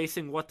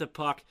 replacing What the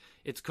Puck.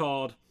 It's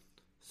called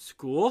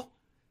School?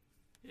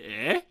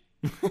 Eh?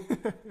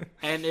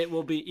 And it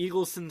will be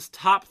Eagleson's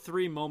top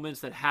 3 moments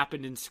that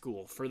happened in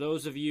school. For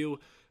those of you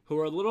who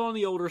are a little on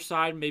the older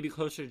side, maybe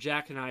closer to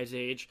Jack and I's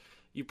age,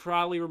 you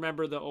probably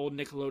remember the old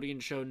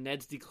Nickelodeon show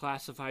Ned's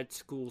Declassified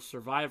School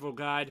Survival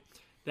Guide.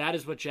 That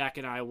is what Jack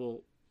and I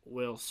will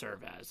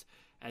serve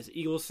as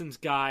Eagleson's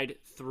guide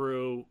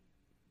through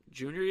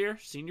junior year,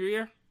 senior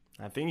year.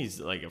 I think he's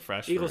like a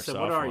freshman. Eagleson,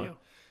 or what are you?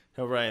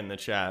 He'll write in the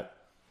chat.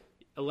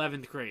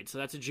 11th grade, so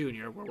that's a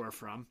junior where we're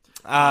from.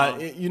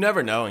 You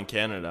never know in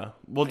Canada.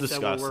 We'll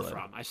discuss where it. we're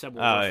from. I said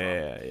where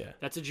we're from. Yeah.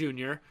 That's a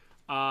junior.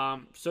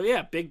 So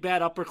yeah, big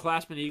bad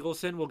upperclassman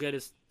Eagleson will get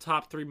his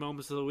top 3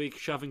 moments of the week,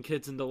 shoving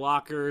kids into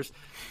lockers,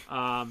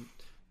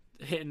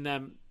 hitting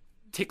them,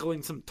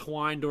 tickling some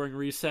twine during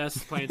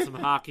recess, playing some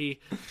hockey.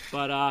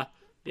 But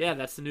yeah,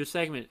 that's the new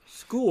segment.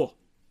 School.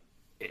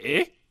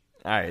 Eh?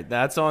 All right,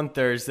 that's on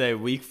Thursday,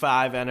 Week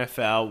 5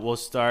 NFL. We'll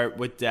start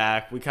with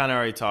Dak. We kind of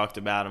already talked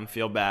about him.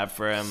 Feel bad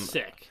for him.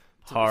 Sick.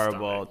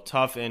 Horrible.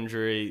 Tough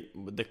injury.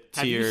 The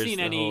tears,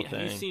 whole thing.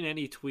 Have you seen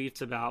any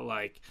tweets about,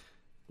 like,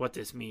 what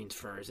this means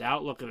for his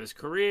outlook of his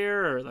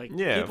career? Or, like,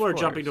 people are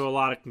jumping to a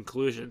lot of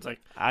conclusions.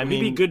 Like, would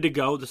he be good to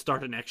go to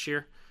start of next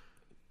year?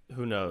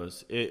 Who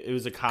knows? It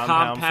was a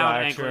compound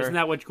fracture. Ankle. Isn't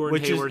that what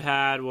Gordon Hayward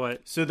had? What?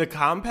 So the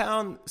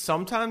compound,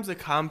 sometimes the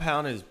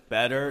compound is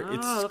better.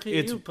 Look at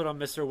you put on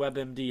Mr.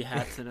 WebMD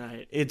hat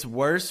tonight. It's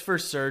worse for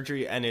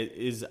surgery, and it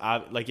is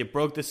like it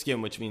broke the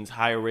skin, which means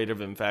higher rate of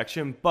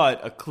infection.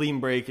 But a clean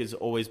break is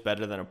always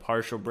better than a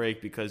partial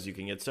break because you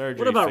can get surgery.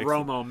 What about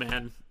Romo,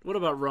 man? What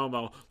about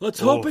Romo? Let's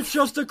hope it's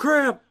just a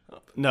cramp.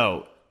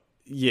 No.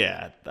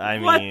 Yeah, I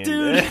mean... What,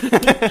 dude?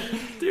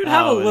 Dude,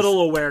 have a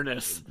little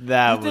awareness.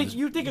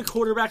 You think a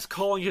quarterback's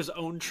calling his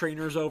own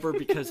trainers over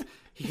because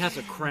he has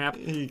a cramp?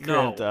 He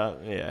cramped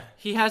up, yeah.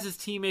 He has his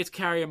teammates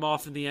carry him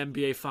off in the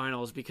NBA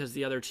Finals because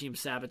the other team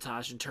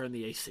sabotaged and turned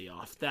the AC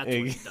off. That's what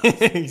he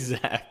does.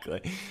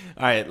 Exactly.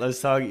 All right,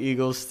 let's talk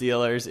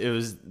Eagles-Steelers. It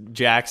was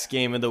Jack's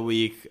game of the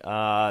week.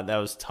 That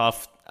was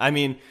tough. I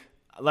mean...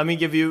 Let me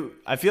give you,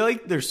 I feel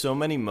like there's so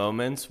many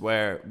moments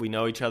where we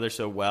know each other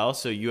so well,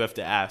 so you have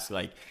to ask,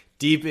 like,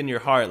 deep in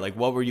your heart, like,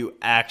 what were you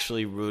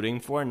actually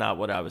rooting for, not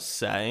what I was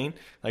saying?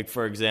 Like,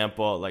 for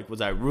example, like, was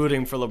I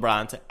rooting for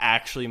LeBron to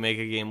actually make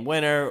a game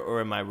winner,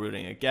 or am I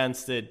rooting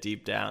against it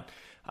deep down?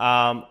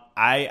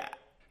 I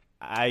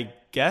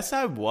guess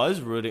I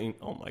was rooting,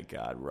 oh my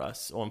God,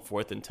 Russ, on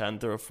 4th and 10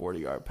 through a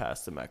 40-yard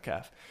pass to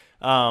Metcalf.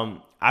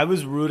 I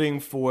was rooting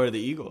for the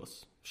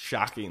Eagles,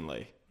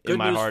 shockingly. Good in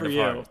my news heart for of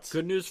you. hearts.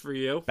 Good news for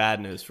you.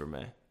 Bad news for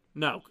me.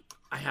 No,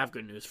 I have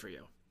good news for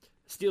you.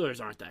 Steelers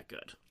aren't that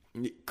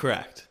good.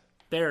 Correct.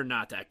 They're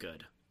not that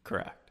good.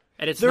 Correct.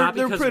 And it's not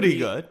because they're pretty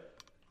good.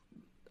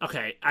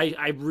 Okay,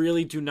 I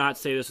really do not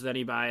say this with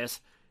any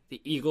bias.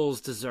 The Eagles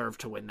deserve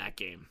to win that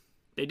game.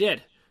 They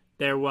did.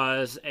 There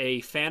was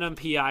a phantom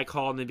PI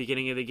call in the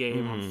beginning of the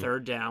game on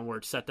 3rd down where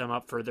it set them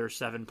up for their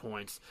 7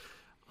 points.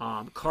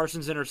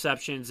 Carson's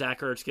interception,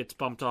 Zach Ertz gets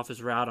bumped off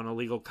his route on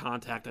illegal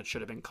contact that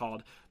should have been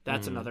called.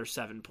 That's another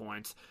 7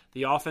 points.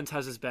 The offense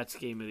has his best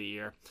game of the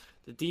year.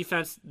 The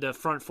defense, the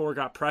front 4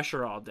 got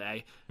pressure all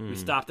day. We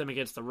stopped them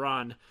against the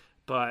run,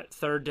 but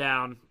 3rd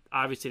down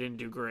obviously didn't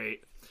do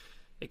great.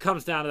 It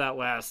comes down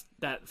to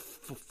that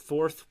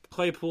fourth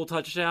Claypool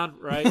touchdown,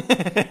 right?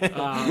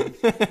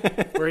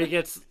 Where he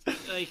gets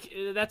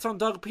that's on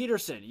Doug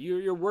Peterson.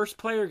 Your worst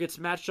player gets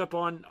matched up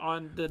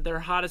on their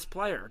hottest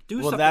player.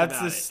 Do something about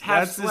it.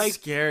 That's the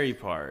scary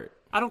part.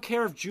 I don't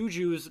care if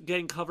Juju's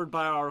getting covered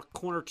by our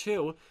corner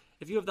too.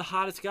 If you have the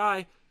hottest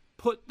guy,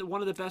 put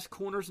one of the best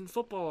corners in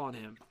football on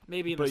him.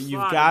 Maybe in the slot. But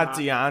you've got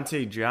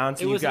Deontay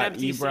Johnson. You've got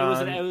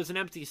Ebron. It was an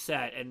empty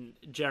set, and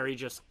Jerry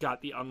just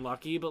got the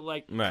unlucky. But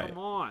come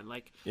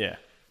on, yeah.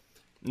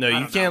 No,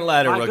 you can't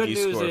let a rookie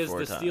score 4 times. My good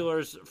news is the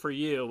Steelers for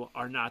you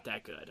are not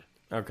that good.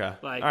 Okay,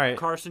 all right.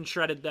 Carson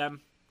shredded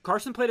them.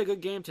 Carson played a good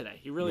game today.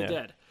 He really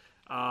did.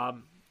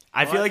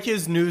 I feel like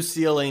his new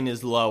ceiling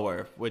is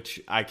lower,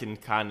 which I can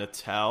kind of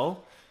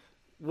tell.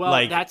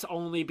 Well, that's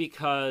only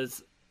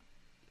because.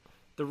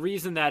 The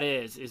reason that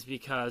is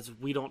because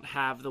we don't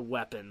have the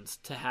weapons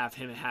to have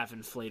him have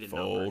inflated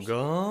numbers.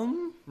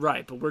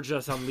 Right, but we're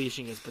just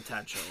unleashing his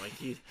potential.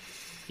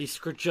 He's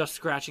just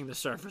scratching the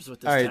surface with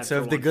this. All right,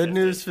 so if the good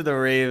news for the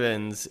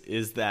Ravens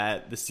is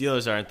that the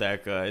Steelers aren't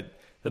that good,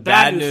 the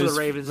bad news for the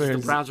Ravens is the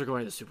Browns are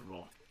going to the Super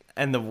Bowl.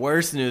 And the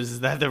worst news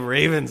is that the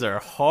Ravens are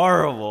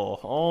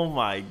horrible. Oh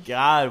my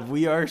God,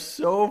 we are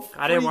so freaking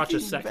I didn't watch a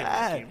second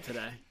bad. of the game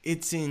today.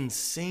 It's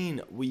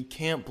insane. We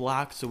can't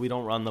block, so we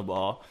don't run the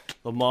ball.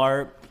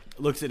 Lamar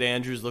looks at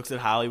Andrews, looks at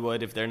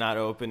Hollywood. If they're not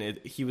open,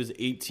 he was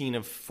 18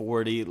 of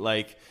 40.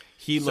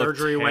 He looked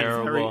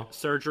terrible.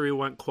 Surgery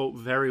went, quote,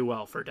 very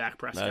well for Dak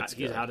Prescott.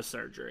 He's out of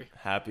surgery.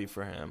 Happy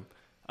for him.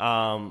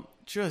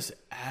 Just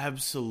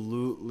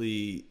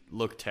absolutely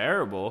looked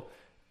terrible.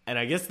 And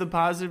I guess the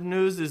positive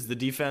news is the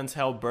defense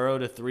held Burrow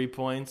to 3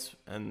 points.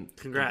 And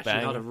congrats, you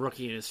held a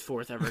rookie in his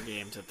 4th ever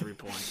game to 3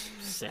 points.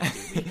 Sad,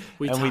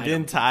 we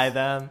didn't tie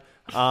them.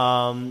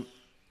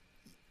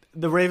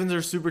 The Ravens are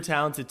a super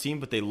talented team,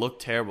 but they look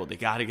terrible. They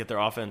got to get their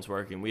offense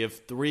working. We have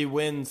 4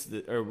 wins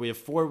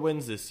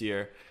this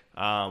year.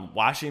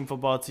 Washington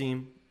football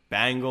team,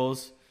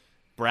 Bengals,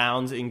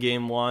 Browns in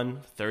game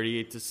 1,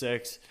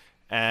 38-6,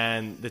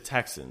 and the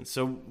Texans.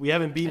 So we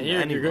haven't beaten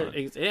anyone.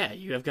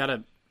 You have got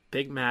a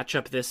big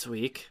matchup this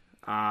week.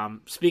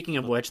 Speaking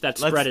of which, that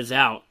spread is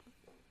out.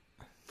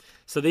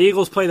 So the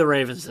Eagles play the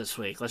Ravens this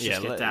week. Let's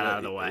just get that out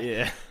of the way.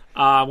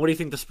 Yeah. What do you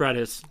think the spread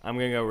is? I'm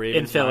going to go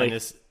Ravens in Philly.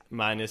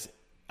 minus.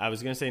 I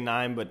was going to say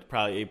 9, but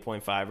probably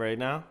 8.5 right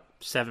now.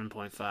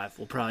 7.5.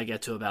 We'll probably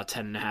get to about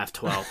 10.5,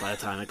 12 by the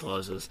time it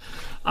closes.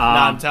 No,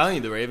 I'm telling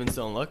you, the Ravens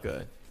don't look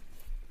good.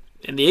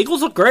 And the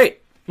Eagles look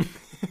great.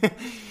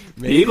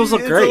 The Eagles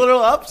look great. It's a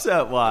little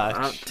upset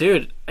watch.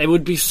 Dude, it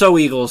would be so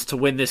Eagles to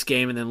win this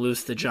game and then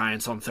lose to the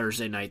Giants on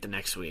Thursday night the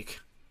next week.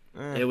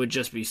 It would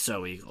just be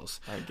so Eagles.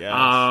 I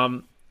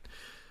guess.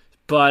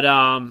 But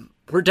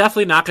we're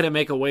definitely not going to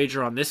make a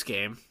wager on this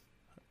game.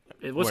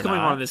 What's going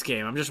on in this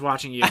game? I'm just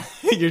watching you.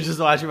 You're just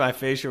watching my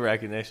facial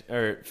recognition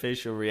or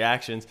facial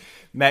reactions.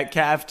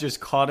 Metcalf just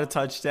caught a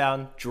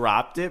touchdown,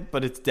 dropped it,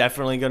 but it's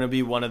definitely going to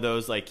be one of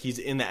those, he's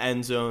in the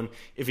end zone.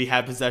 If he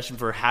had possession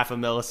for half a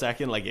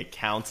millisecond, it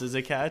counts as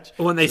a catch.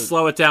 When they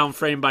slow it down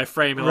frame by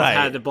frame, he'll have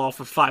had the ball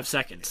for 5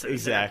 seconds.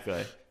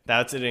 Exactly.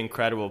 That's an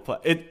incredible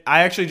play.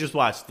 I actually just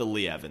watched the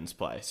Lee Evans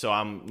play, so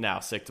I'm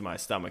now sick to my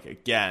stomach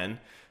again.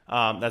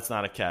 That's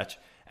not a catch.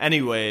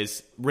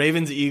 Anyways,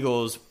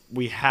 Ravens-Eagles,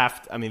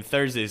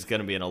 Thursday is going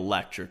to be an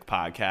electric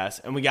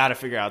podcast, and we got to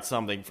figure out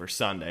something for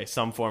Sunday,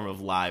 some form of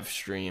live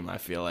stream. I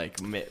feel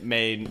like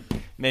may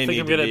need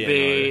to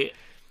be.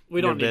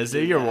 We don't need busy.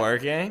 To do You're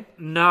working.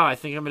 No, I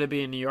think I'm going to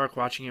be in New York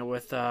watching it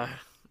with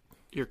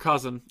your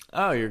cousin.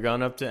 Oh, you're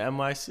going up to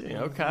NYC.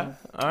 Okay,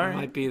 all right. I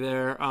might be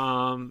there,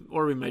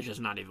 or we might just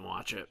not even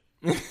watch it.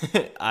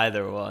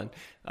 Either one.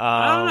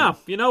 I don't know.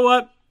 You know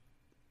what?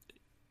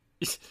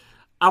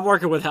 I'm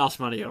working with house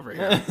money over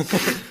here.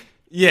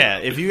 Yeah,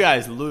 if you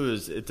guys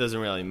lose, it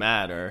doesn't really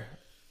matter.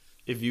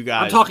 If you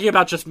guys, I'm talking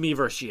about just me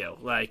versus you.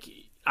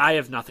 I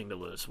have nothing to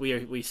lose.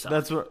 We suck.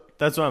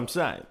 That's what I'm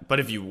saying. But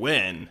if you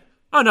win,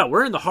 oh no,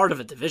 we're in the heart of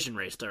a division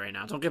race there right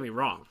now. Don't get me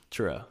wrong.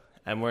 True,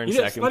 and we're in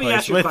second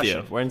place with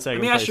you. We're in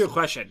second place. Let me ask you a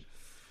question.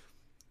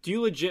 Do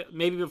you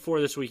maybe before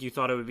this week you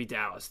thought it would be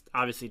Dallas?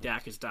 Obviously,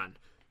 Dak is done.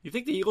 You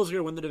think the Eagles are going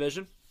to win the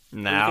division?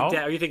 Now?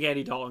 Or you think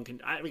Andy Dalton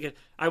can?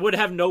 I would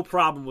have no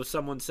problem with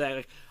someone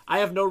saying, I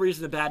have no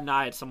reason to bat an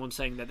eye at someone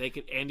saying that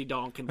Andy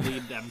Dalton can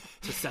lead them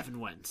to 7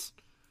 wins.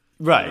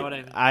 Right. You know what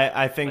I mean?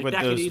 I think with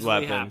those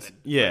weapons. Happen,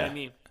 yeah.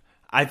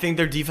 I think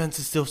their defense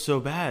is still so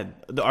bad.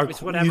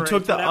 You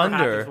took the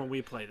under. When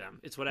we play them.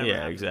 It's whatever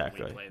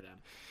exactly. when we play them.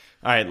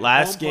 All right,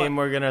 last game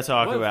we're going to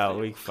talk about,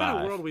 week 5. What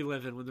kind of world we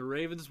live in when the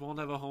Ravens won't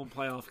have a home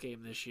playoff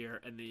game this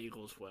year and the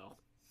Eagles will?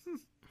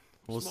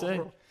 We'll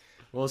see.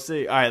 We'll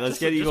see. All right, let's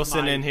get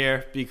Eagleson in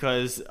here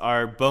because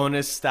our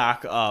bonus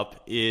stock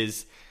up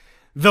is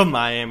the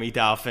Miami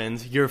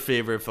Dolphins, your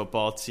favorite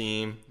football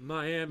team.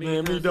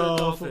 Miami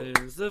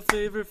Dolphins, the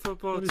favorite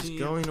football team. What is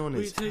going on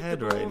his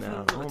head right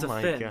now? Oh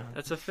my God.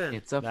 That's a fin.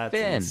 It's a fin. That's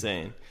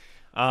insane.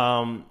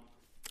 All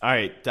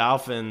right,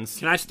 Dolphins.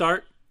 Can I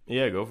start?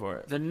 Yeah, go for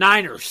it. The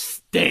Niners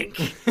stink.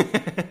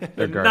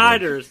 The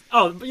Niners.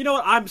 Oh, but you know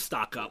what? I'm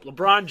stock up.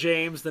 LeBron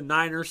James, the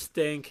Niners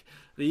stink.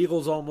 The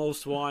Eagles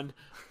almost won.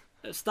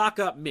 Stock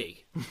up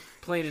me,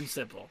 plain and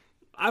simple.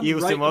 I'm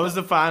Houston, right what was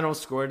the final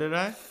score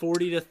today?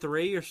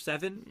 40-3 or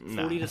 7?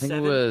 40-7? I think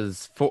it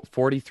was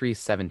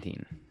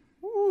 43-17.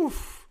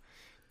 Oof.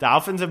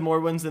 Dolphins have more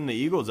wins than the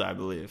Eagles, I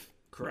believe.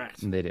 Correct.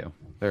 They do.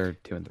 They're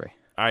 2-3.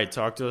 All right,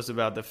 talk to us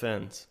about the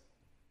Fins.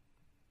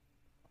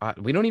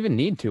 We don't even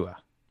need Tua.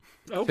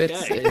 Okay.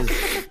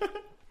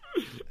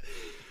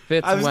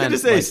 Fitz I was going to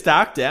say like,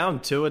 stock down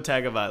Tua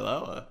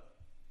Tagovailoa.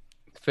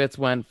 Fitz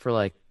went for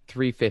like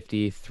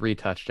 350, 3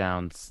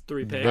 touchdowns.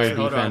 3 picks. Their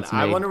Hold on. defense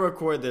I made- want to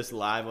record this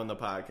live on the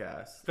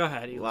podcast. Go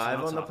ahead. Eagles Live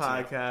fans, on the I'll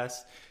talk to you. podcast.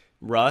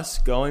 Russ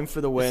going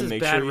for the win. is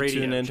Make bad sure you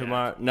radio, tune in Jack.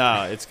 tomorrow.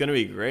 No, it's going to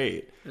be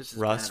great. This is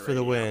Russ bad for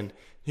the radio. win.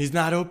 He's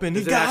not open.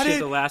 Is He it got actually it.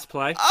 the last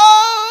play?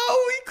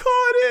 Oh, he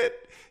caught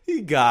it.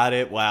 He got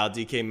it. Wow,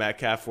 DK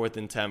Metcalf 4th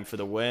and 10 for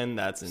the win.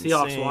 That's insane.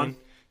 Seahawks won.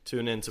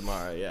 Tune in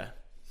tomorrow, yeah.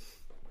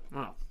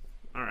 Oh,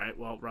 all right.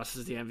 Well, Russ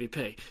is the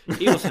MVP.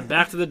 Eagleson,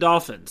 back to the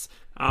Dolphins.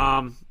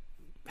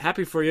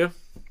 Happy for you.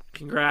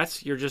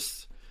 Congrats. You're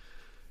just...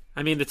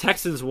 I mean, the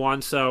Texans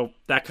won, so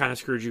that kind of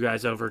screwed you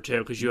guys over, too,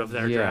 because you have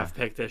their draft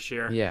pick this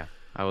year. Yeah,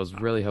 I was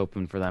really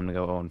hoping for them to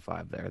go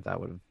 0-5 there. That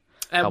would have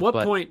At helped, what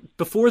but point,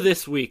 before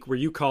this week, were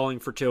you calling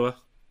for Tua?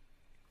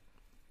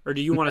 Or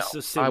do you want to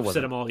I sit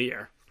wasn't. him all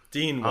year?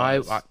 Dean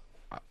was.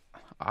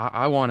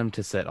 I want him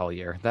to sit all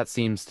year. That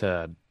seems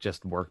to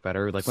just work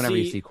better. Like whenever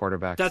you see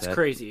quarterbacks That's sit.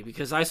 crazy,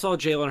 because I saw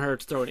Jalen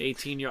Hurts throw an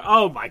 18-year...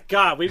 Oh, my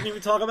God, we didn't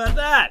even talk about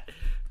that.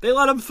 They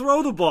let him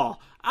throw the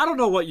ball. I don't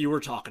know what you were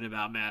talking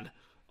about, man.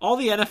 All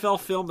the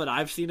NFL film that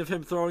I've seen of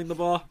him throwing the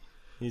ball,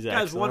 He's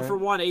guys excellent. 1 for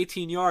 1,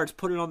 18 yards,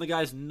 put it on the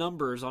guy's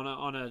numbers on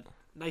a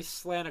nice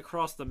slant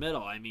across the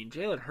middle. I mean,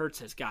 Jalen Hurts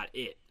has got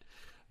it.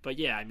 But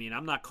yeah, I mean, I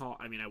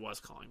was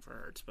calling for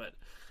Hurts, but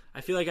I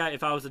feel like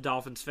if I was a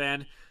Dolphins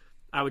fan,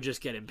 I would just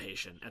get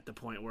impatient at the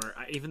point where,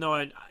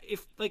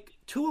 if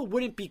Tua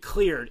wouldn't be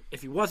cleared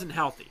if he wasn't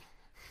healthy.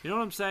 You know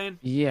what I'm saying?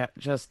 Yeah,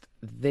 just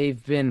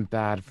they've been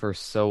bad for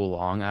so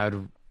long.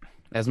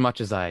 As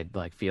much as I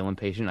feel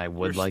impatient, I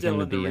would You're like still him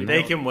to in the be in They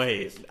there. can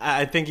wait.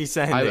 I think he's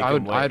saying I they can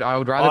would wait. I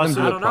would rather Also, them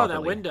do I it don't know, properly.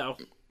 that window.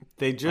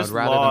 They just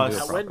rather them do it lost. That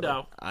properly.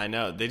 window. I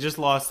know. They just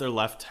lost their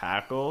left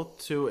tackle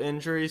to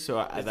injury, so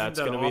that's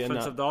going to be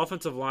enough. The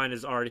offensive line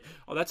is already...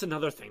 Oh, that's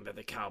another thing that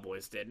the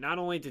Cowboys did. Not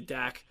only did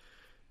Dak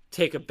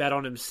take a bet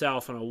on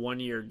himself on a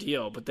 1-year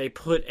deal, but they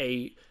put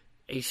a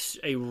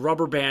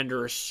rubber band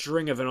or a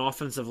string of an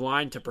offensive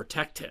line to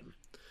protect him.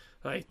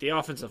 Like, the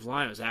offensive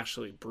line was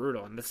actually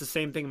brutal. And that's the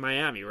same thing in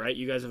Miami, right?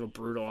 You guys have a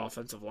brutal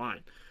offensive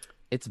line.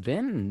 It's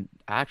been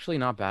actually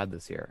not bad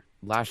this year.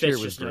 Last Fitz year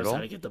was just knows brutal.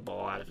 how to get the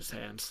ball out of his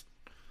hands.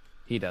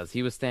 He does.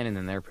 He was standing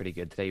in there pretty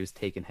good today. He was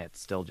taking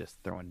hits, still just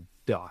throwing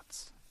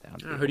dots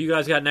down. Who do you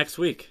guys got next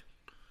week?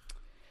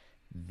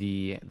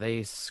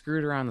 They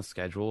screwed around the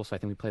schedule, so I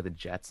think we play the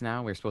Jets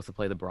now. We're supposed to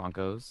play the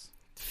Broncos.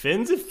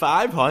 Fins at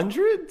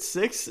 500?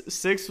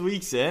 Six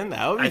weeks in?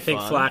 That would be I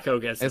think fun.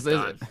 Flacco gets it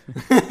done.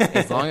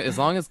 As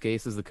long as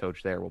Gase is the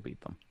coach there, we'll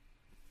beat them.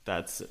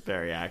 That's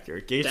very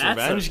accurate. Gates That's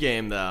revenge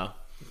game, though.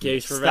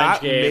 Gase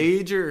revenge game.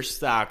 Major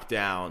stock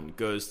down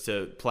goes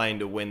to playing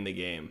to win the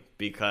game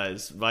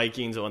because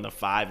Vikings on the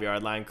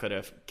 5-yard line could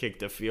have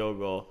kicked a field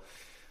goal.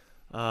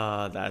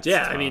 That's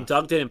Yeah, tough. I mean,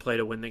 Doug didn't play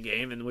to win the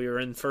game, and we were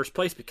in first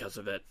place because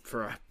of it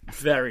for a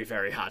very,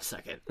 very hot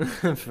second.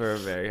 for a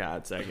very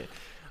hot second.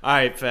 All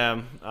right,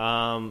 fam.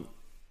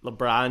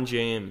 LeBron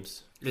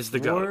James Is the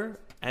 4 GOAT.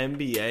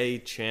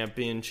 NBA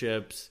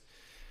championships.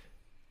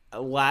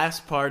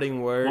 Last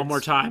parting words. One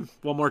more time.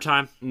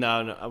 No,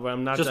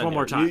 I'm not. Just done one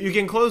more yet. time. You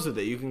can close with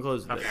it. You can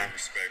close with it.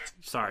 Respect.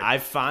 Sorry. I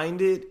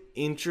find it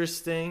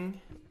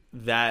interesting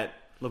that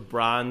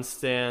LeBron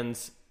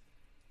stands.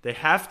 They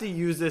have to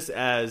use this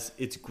as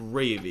it's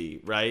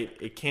gravy, right?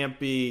 It can't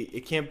be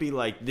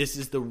like this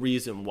is the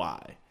reason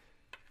why,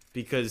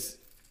 because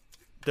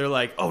they're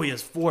like, oh, he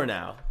has 4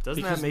 now.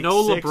 Doesn't because that make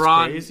no 6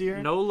 LeBron,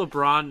 crazier? no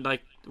LeBron.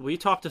 Like, we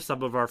talked to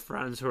some of our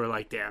friends who are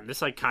like, "Damn,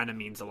 this like kind of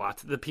means a lot."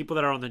 To the people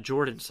that are on the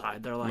Jordan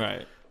side, they're like,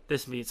 Right.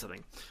 "This means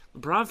something."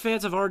 LeBron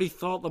fans have already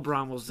thought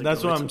LeBron was the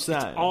That's GOAT. what I'm It's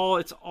saying.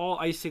 It's all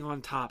icing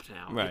on top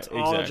now. Right, It's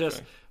all exactly.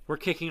 just we're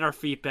kicking our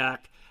feet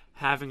back,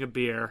 having a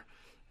beer,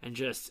 and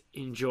just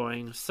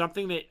enjoying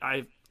something that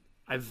I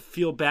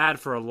feel bad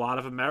for a lot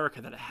of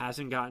America that it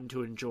hasn't gotten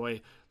to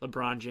enjoy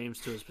LeBron James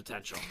to his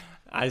potential.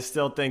 I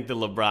still think the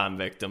LeBron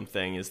victim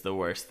thing is the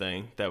worst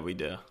thing that we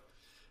do.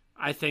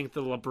 I think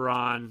the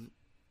LeBron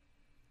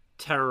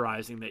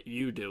terrorizing that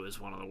you do is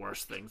one of the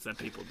worst things that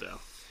people do.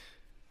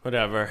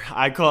 Whatever.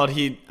 I called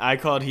Heat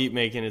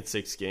making it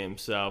 6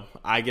 games, so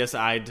I guess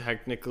I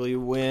technically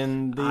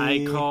win the.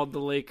 I called the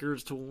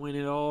Lakers to win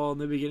it all in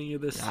the beginning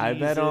of the season. I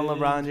bet on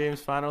LeBron James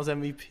Finals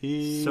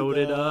MVP. So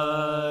did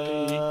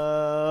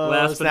I.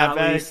 Last but not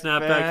Snapback least,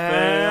 Snapback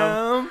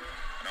fam. And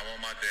I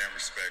want my damn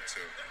respect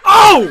too.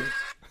 Oh,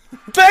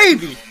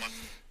 baby!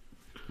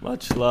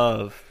 Much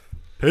love.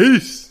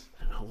 Peace.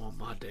 I want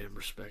my damn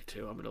respect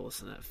too. I'm going to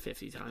listen to that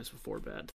 50 times before bed.